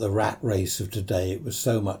about the rat race of today. It was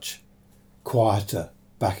so much quieter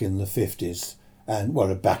back in the 50s. And,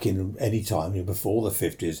 well, back in any time before the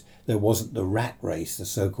 50s, there wasn't the rat race, the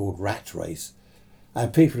so-called rat race.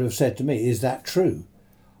 And people have said to me, is that true?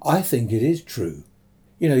 I think it is true.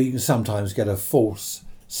 You know, you can sometimes get a false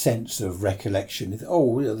sense of recollection.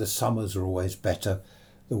 Oh, you know, the summers are always better.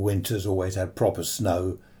 The winters always had proper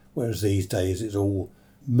snow. Whereas these days it's all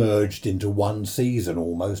merged into one season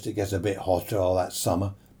almost. It gets a bit hotter, oh, that's summer.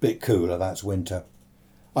 A bit cooler, that's winter.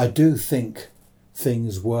 I do think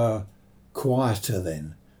things were quieter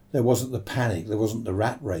then. There wasn't the panic, there wasn't the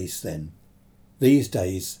rat race then. These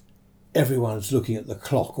days, everyone's looking at the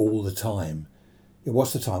clock all the time.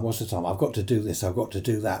 What's the time? What's the time? I've got to do this, I've got to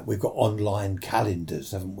do that. We've got online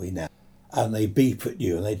calendars, haven't we now? And they beep at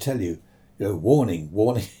you and they tell you, warning,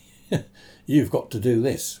 warning, you've got to do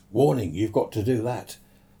this. Warning, you've got to do that.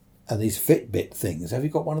 And these Fitbit things, have you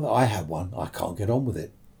got one of them? I have one. I can't get on with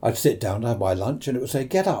it. I'd sit down to have my lunch and it would say,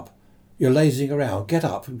 get up. You're lazing around. Get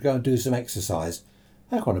up and go and do some exercise.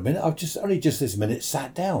 Hang on a minute. I've only just this minute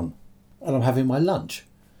sat down and I'm having my lunch.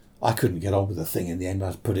 I couldn't get on with the thing in the end.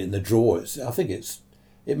 I put it in the drawer. I think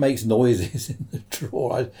it makes noises in the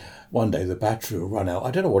drawer. One day the battery will run out.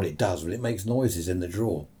 I don't know what it does, but it makes noises in the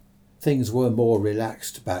drawer. Things were more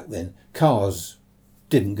relaxed back then. Cars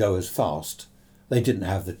didn't go as fast. They didn't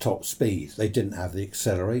have the top speed. They didn't have the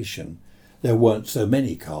acceleration. There weren't so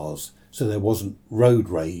many cars, so there wasn't road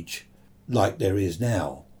rage like there is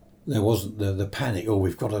now. There wasn't the panic. Oh,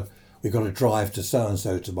 we've got to drive to so and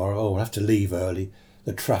so tomorrow. Oh, we'll have to leave early.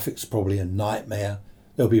 The traffic's probably a nightmare.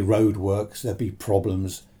 There'll be road works. There'll be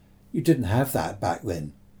problems. You didn't have that back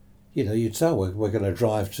then. You'd say, oh, we're going to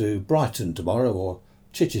drive to Brighton tomorrow or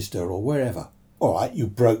Chichester or wherever. All right, you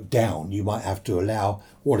broke down. You might have to allow,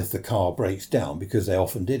 what if the car breaks down? Because they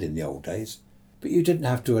often did in the old days. But you didn't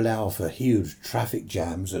have to allow for huge traffic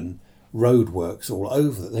jams and roadworks all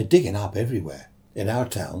over. They're digging up everywhere. In our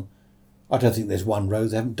town, I don't think there's one road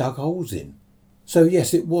they haven't dug holes in. So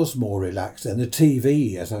yes, it was more relaxed then. The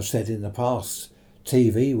TV, as I've said in the past,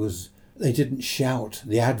 they didn't shout.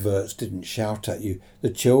 The adverts didn't shout at you. The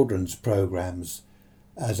children's programmes,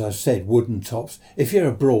 as I've said, Wooden Tops. If you're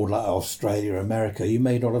abroad like Australia or America, you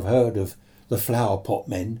may not have heard of the Flower Pot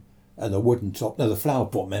Men and the Wooden Top. No, the Flower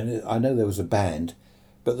Pot Men, I know there was a band,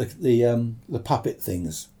 but the puppet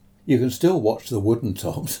things. You can still watch the Wooden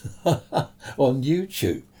Tops on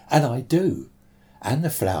YouTube, and I do. And the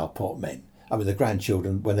Flower Pot Men. I mean, the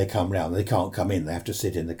grandchildren, when they come round, they can't come in. They have to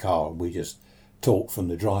sit in the car and we just talk from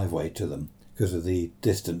the driveway to them because of the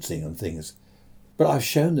distancing and things. But I've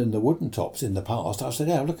shown them the Wooden Tops in the past. I said,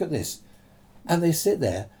 oh, look at this. And they sit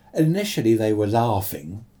there. And initially they were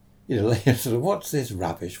laughing. They sort of, what's this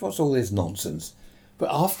rubbish? What's all this nonsense? But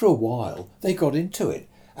after a while, they got into it.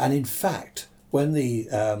 And in fact, when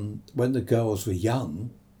the girls were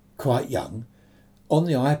young, quite young, on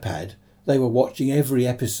the iPad, they were watching every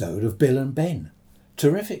episode of Bill and Ben.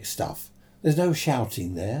 Terrific stuff. There's no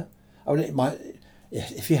shouting there. I mean,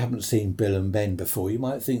 if you haven't seen Bill and Ben before, you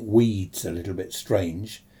might think Weed's a little bit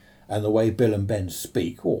strange. And the way Bill and Ben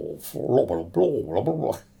speak, oh, blah, blah, blah, blah,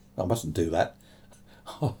 blah. I mustn't do that.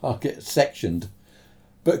 I'll get sectioned.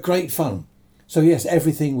 But great fun. So yes,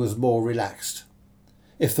 everything was more relaxed.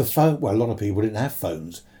 If the phone, well, a lot of people didn't have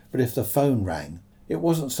phones, but if the phone rang, it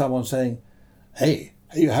wasn't someone saying, hey,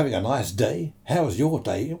 are you having a nice day? How's your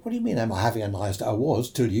day? What do you mean, am I having a nice day? I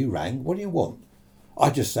was, till you rang. What do you want? I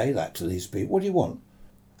just say that to these people. What do you want?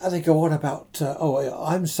 And they go on about,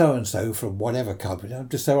 I'm so-and-so from whatever company. I'm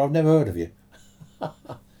just so I've never heard of you.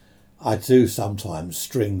 I do sometimes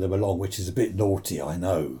string them along, which is a bit naughty, I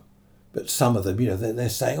know. But some of them, they're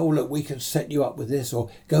saying, oh, look, we can set you up with this, or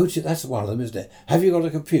go to, that's one of them, isn't it? Have you got a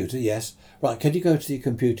computer? Yes. Right, can you go to your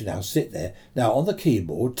computer now? Sit there. Now, on the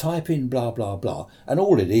keyboard, type in blah, blah, blah. And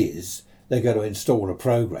all it is, they're going to install a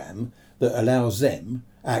program that allows them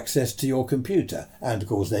access to your computer. And, of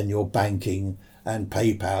course, then your banking and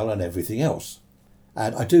PayPal and everything else.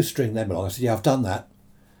 And I do string them along. I said, yeah, I've done that.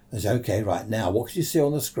 They say, okay, right, now, what can you see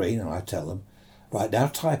on the screen? And I tell them, right, now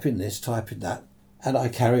type in this, type in that. And I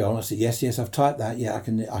carry on. I say, yes, I've typed that. Yeah,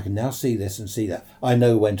 I can now see this and see that. I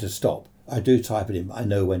know when to stop. I do type it in. I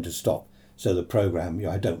know when to stop. So the program,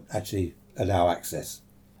 I don't actually allow access.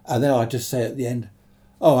 And then I just say at the end,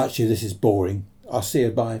 oh, actually, this is boring. I'll see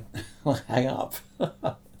you, bye. I hang up.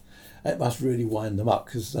 It must really wind them up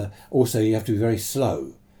because also you have to be very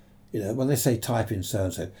slow. When they say type in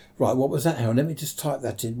so-and-so, right, what was that? Hang on, let me just type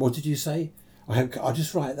that in. What did you say? I'll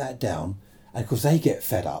just write that down. And of course, they get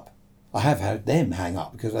fed up. I have had them hang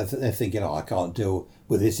up because they're thinking, oh, I can't deal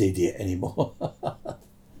with this idiot anymore.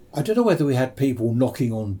 I don't know whether we had people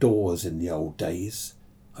knocking on doors in the old days.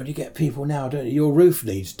 And you get people now, don't you? Your roof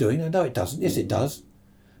needs doing. No, it doesn't. Yes, it does.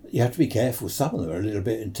 You have to be careful. Some of them are a little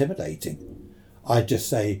bit intimidating. I just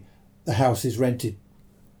say, the house is rented.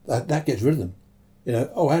 That gets rid of them.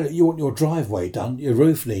 Oh, you want your driveway done? Your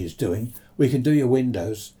roof needs doing. We can do your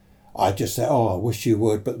windows. I just say, oh, I wish you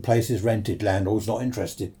would, but the place is rented. Landlord's not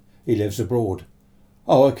interested. He lives abroad.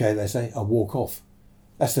 Oh, okay, they say, I'll walk off.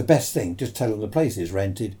 That's the best thing. Just tell them the place is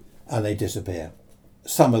rented and they disappear.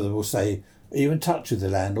 Some of them will say, are you in touch with the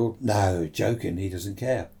landlord? No, joking, he doesn't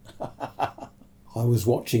care. I was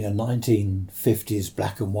watching a 1950s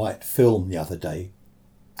black and white film the other day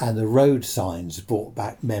and the road signs brought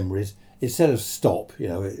back memories. Instead of stop,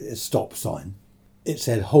 a stop sign, it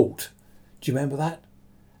said halt. Do you remember that?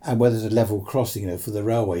 And where there's a level crossing, for the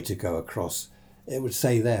railway to go across, it would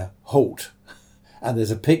say there, halt. And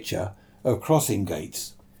there's a picture of crossing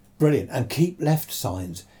gates. Brilliant. And keep left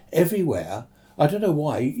signs everywhere. I don't know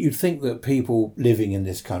why. You'd think that people living in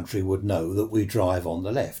this country would know that we drive on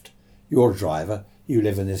the left. You're a driver. You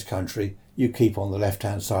live in this country. You keep on the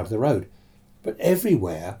left-hand side of the road. But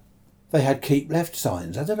everywhere they had keep left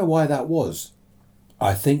signs. I don't know why that was.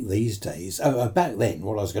 I think these days, back then,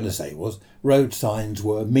 what I was going to say was road signs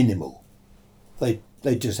were minimal. They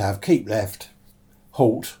just have keep left,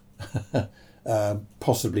 halt,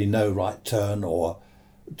 possibly no right turn or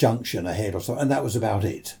junction ahead or something, and that was about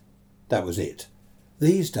it. That was it.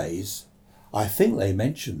 These days, I think they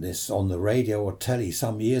mentioned this on the radio or telly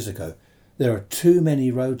some years ago, there are too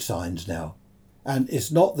many road signs now. And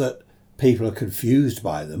it's not that people are confused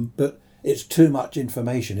by them, but it's too much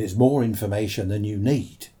information. It's more information than you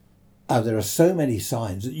need. And there are so many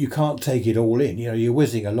signs that you can't take it all in. You're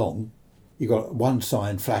whizzing along. You've got one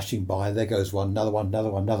sign flashing by. There goes one, another one,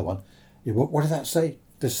 another one, another one. What does that say?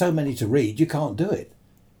 There's so many to read, you can't do it.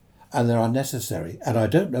 And they're unnecessary. And I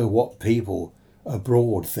don't know what people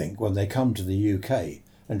abroad think when they come to the UK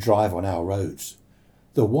and drive on our roads.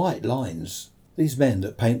 The white lines, these men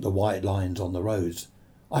that paint the white lines on the roads,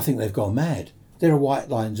 I think they've gone mad. There are white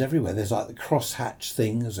lines everywhere. There's like the crosshatch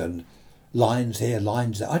things and lines here,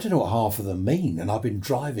 lines there. I don't know what half of them mean, and I've been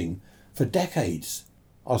driving for decades.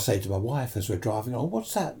 I'll say to my wife as we're driving, oh,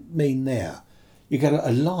 what's that mean there? You get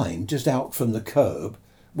a line just out from the curb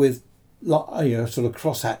with sort of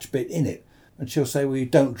crosshatch bit in it. And she'll say, well, you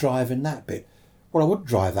don't drive in that bit. Well, I wouldn't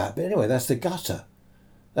drive that bit anyway. That's the gutter.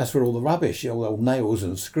 That's where all the rubbish, all the old nails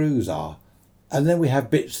and screws are. And then we have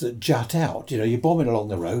bits that jut out. You're bombing along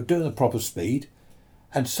the road, doing the proper speed,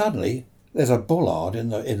 and suddenly there's a bollard in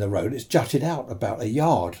the road. It's jutted out about a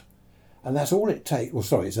yard. And that's all it takes. Well,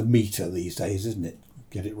 sorry, it's a metre these days, isn't it?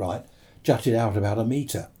 Get it right. Jutted out about a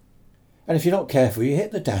metre. And if you're not careful, you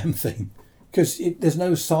hit the damn thing. Because there's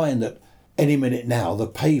no sign that any minute now the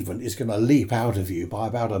pavement is going to leap out of you by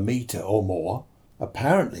about a metre or more.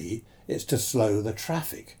 Apparently, it's to slow the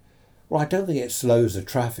traffic. Well, I don't think it slows the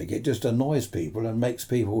traffic. It just annoys people and makes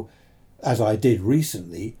people, as I did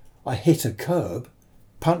recently, I hit a curb,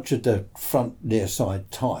 punctured the front near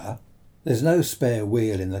side tyre. There's no spare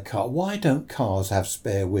wheel in the car. Why don't cars have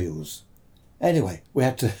spare wheels? Anyway,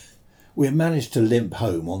 we managed to limp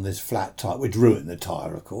home on this flat tyre, which ruined the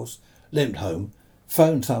tyre, of course. Limped home,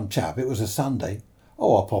 phoned some chap. It was a Sunday.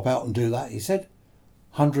 Oh, I'll pop out and do that, he said.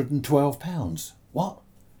 £112. What?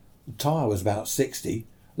 The tyre was about 60.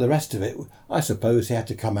 The rest of it, I suppose he had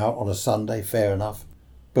to come out on a Sunday, fair enough.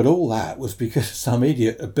 But all that was because some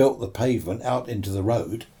idiot had built the pavement out into the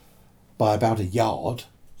road by about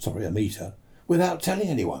a metre, without telling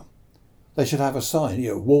anyone. They should have a sign,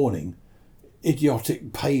 warning,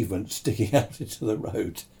 idiotic pavement sticking out into the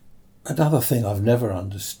road. Another thing I've never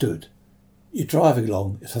understood You're driving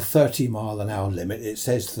along, it's a 30-mile-an-hour limit, it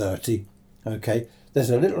says 30, okay? There's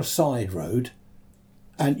a little side road,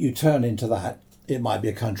 and you turn into that, it might be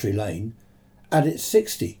a country lane, and it's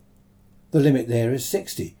 60. The limit there is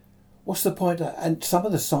 60. What's the point? And some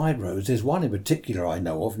of the side roads, there's one in particular I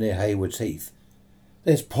know of near Haywards Heath.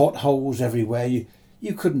 There's potholes everywhere.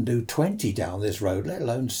 You couldn't do 20 down this road, let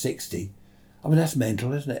alone 60. I mean, that's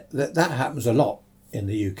mental, isn't it? That happens a lot in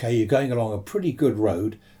the UK. You're going along a pretty good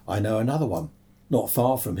road. I know another one, not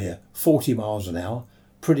far from here, 40 miles an hour,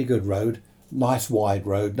 pretty good road, nice wide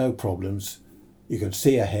road, no problems. You can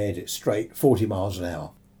see ahead, it's straight, 40 miles an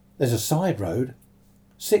hour. There's a side road,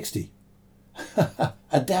 60.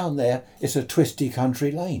 And down there, it's a twisty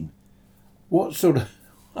country lane. What sort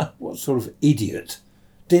of idiot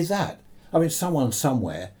did that? I mean, someone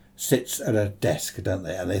somewhere sits at a desk, don't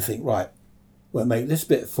they? And they think, right, we'll make this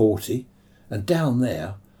bit 40, and down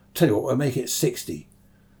there, tell you what, we'll make it 60.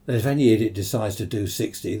 Then if any idiot decides to do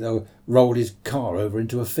 60, they'll roll his car over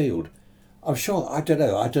into a field. I'm sure, I don't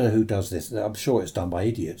know who does this. I'm sure it's done by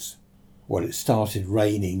idiots. Well, it started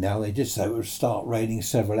raining now. They did say it would start raining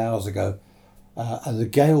several hours ago. And the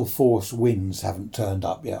gale force winds haven't turned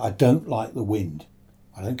up yet. I don't like the wind.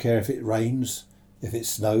 I don't care if it rains, if it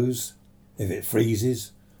snows, if it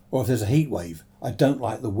freezes, or if there's a heat wave. I don't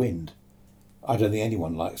like the wind. I don't think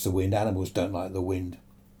anyone likes the wind. Animals don't like the wind.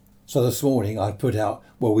 So this morning I put out,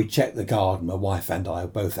 we checked the garden. My wife and I are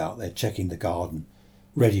both out there checking the garden,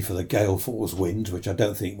 ready for the gale force winds, which I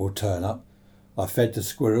don't think will turn up. I fed the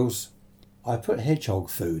squirrels. I put hedgehog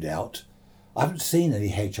food out. I haven't seen any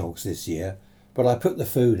hedgehogs this year, but I put the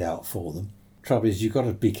food out for them. Trouble is, you've got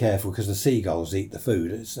to be careful because the seagulls eat the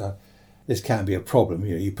food. This can be a problem.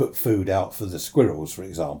 You put food out for the squirrels, for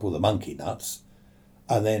example, the monkey nuts,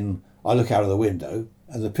 and then I look out of the window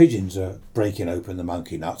and the pigeons are breaking open the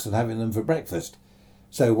monkey nuts and having them for breakfast.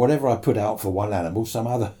 So whatever I put out for one animal, some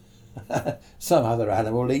other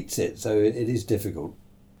animal eats it. So it is difficult.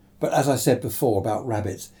 But as I said before about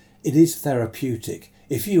rabbits, it is therapeutic.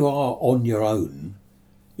 If you are on your own,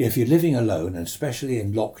 if you're living alone, and especially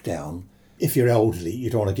in lockdown, if you're elderly, you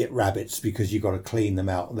don't want to get rabbits because you've got to clean them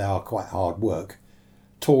out. They are quite hard work.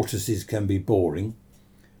 Tortoises can be boring.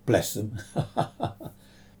 Bless them.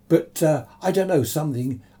 But I don't know,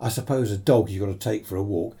 something, I suppose a dog you've got to take for a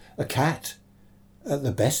walk. A cat,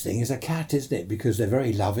 the best thing is a cat, isn't it? Because they're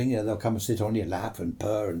very loving. They'll come and sit on your lap and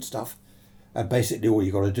purr and stuff. And basically all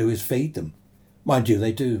you've got to do is feed them. Mind you,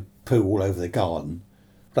 they do poo all over the garden.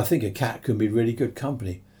 But I think a cat can be really good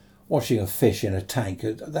company. Watching a fish in a tank,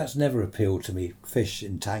 that's never appealed to me, fish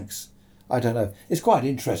in tanks. I don't know. It's quite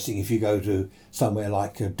interesting if you go to somewhere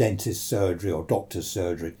like a dentist's surgery or doctor's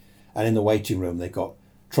surgery, and in the waiting room they've got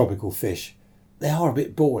tropical fish. They are a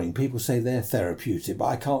bit boring. People say they're therapeutic, but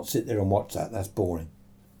I can't sit there and watch that. That's boring.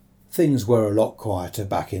 Things were a lot quieter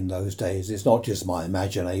back in those days. It's not just my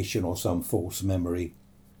imagination or some false memory.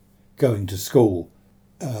 Going to school,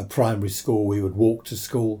 primary school, we would walk to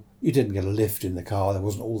school. You didn't get a lift in the car. There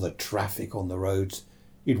wasn't all the traffic on the roads.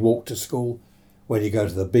 You'd walk to school. When you go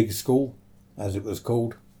to the big school, as it was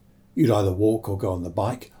called, you'd either walk or go on the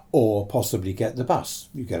bike or possibly get the bus.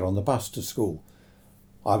 You get on the bus to school.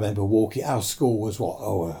 I remember walking. Our school was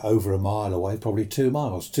over a mile away, probably 2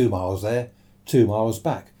 miles. 2 miles there, 2 miles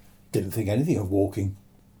back. Didn't think anything of walking.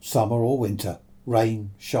 Summer or winter,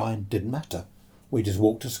 rain, shine, didn't matter. We just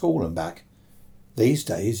walked to school and back. These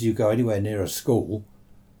days, you go anywhere near a school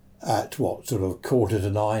at sort of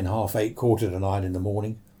 8:45, 8:30, 8:45 in the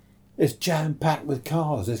morning. It's jam-packed with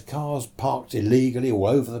cars. There's cars parked illegally all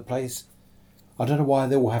over the place. I don't know why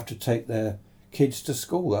they all have to take their kids to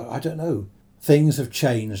school. I don't know. Things have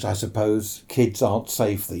changed, I suppose. Kids aren't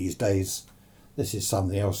safe these days. This is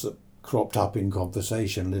something else that cropped up in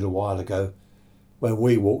conversation a little while ago. When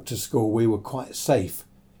we walked to school, we were quite safe.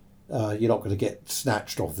 You're not going to get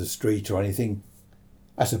snatched off the street or anything.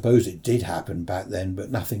 I suppose it did happen back then,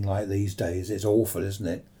 but nothing like these days. It's awful, isn't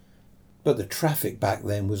it? But the traffic back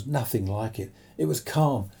then was nothing like it. It was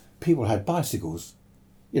calm. People had bicycles.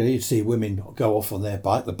 You'd see women go off on their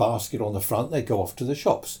bike, the basket on the front, they'd go off to the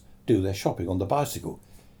shops, do their shopping on the bicycle.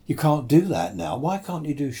 You can't do that now. Why can't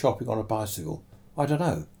you do shopping on a bicycle? I don't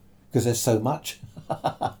know. Because there's so much.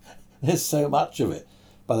 There's so much of it.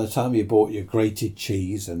 By the time you bought your grated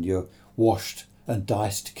cheese and your washed and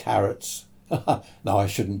diced carrots. No, I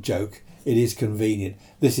shouldn't joke. It is convenient.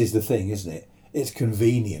 This is the thing, isn't it? It's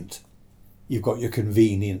convenient. You've got your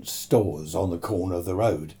convenience stores on the corner of the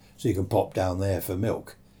road, so you can pop down there for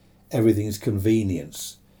milk. Everything's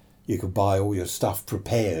convenience. You can buy all your stuff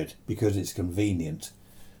prepared because it's convenient.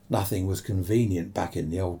 Nothing was convenient back in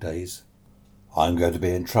the old days. I'm going to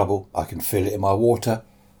be in trouble. I can feel it in my water.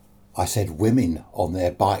 I said women on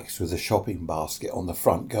their bikes with a shopping basket on the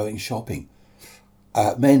front going shopping.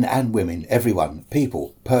 Men and women, everyone,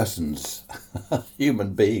 people, persons,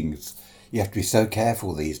 human beings. You have to be so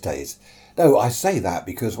careful these days. No, I say that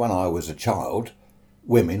because when I was a child,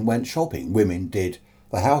 women went shopping. Women did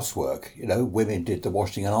the housework, women did the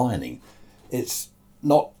washing and ironing. It's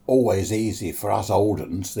not always easy for us old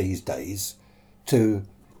uns these days to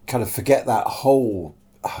kind of forget that whole,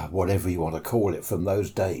 whatever you want to call it, from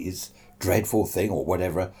those days, dreadful thing or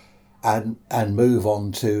whatever, and move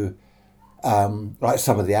on to, like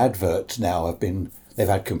some of the adverts now they've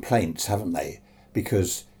had complaints, haven't they?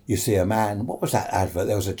 Because you see a man, what was that advert?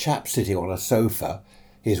 There was a chap sitting on a sofa.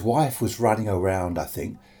 His wife was running around, I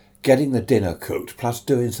think, getting the dinner cooked, plus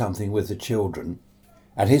doing something with the children.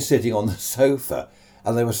 And he's sitting on the sofa.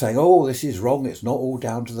 And they were saying, oh, this is wrong. It's not all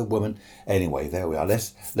down to the woman. Anyway, there we are.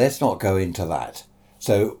 Let's not go into that.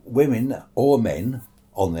 So women or men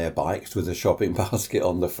on their bikes with a shopping basket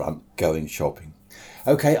on the front going shopping.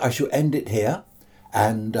 Okay, I shall end it here.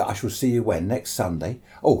 And I shall see you next Sunday.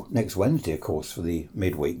 Oh, next Wednesday, of course, for the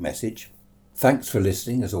midweek message. Thanks for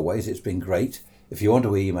listening, as always. It's been great. If you want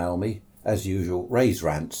to email me, as usual,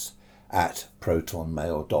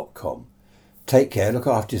 raiserants@protonmail.com. Take care. Look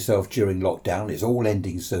after yourself during lockdown. It's all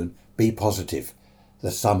ending soon. Be positive.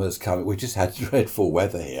 The summer's coming. We've just had dreadful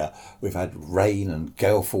weather here. We've had rain and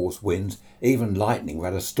gale force winds, even lightning. We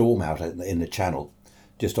had a storm out in the channel,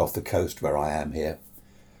 just off the coast where I am here.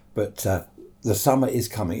 But the summer is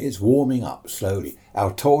coming. It's warming up slowly.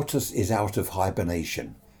 Our tortoise is out of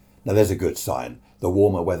hibernation. Now there's a good sign. The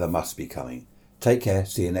warmer weather must be coming. Take care.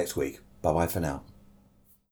 See you next week. Bye-bye for now.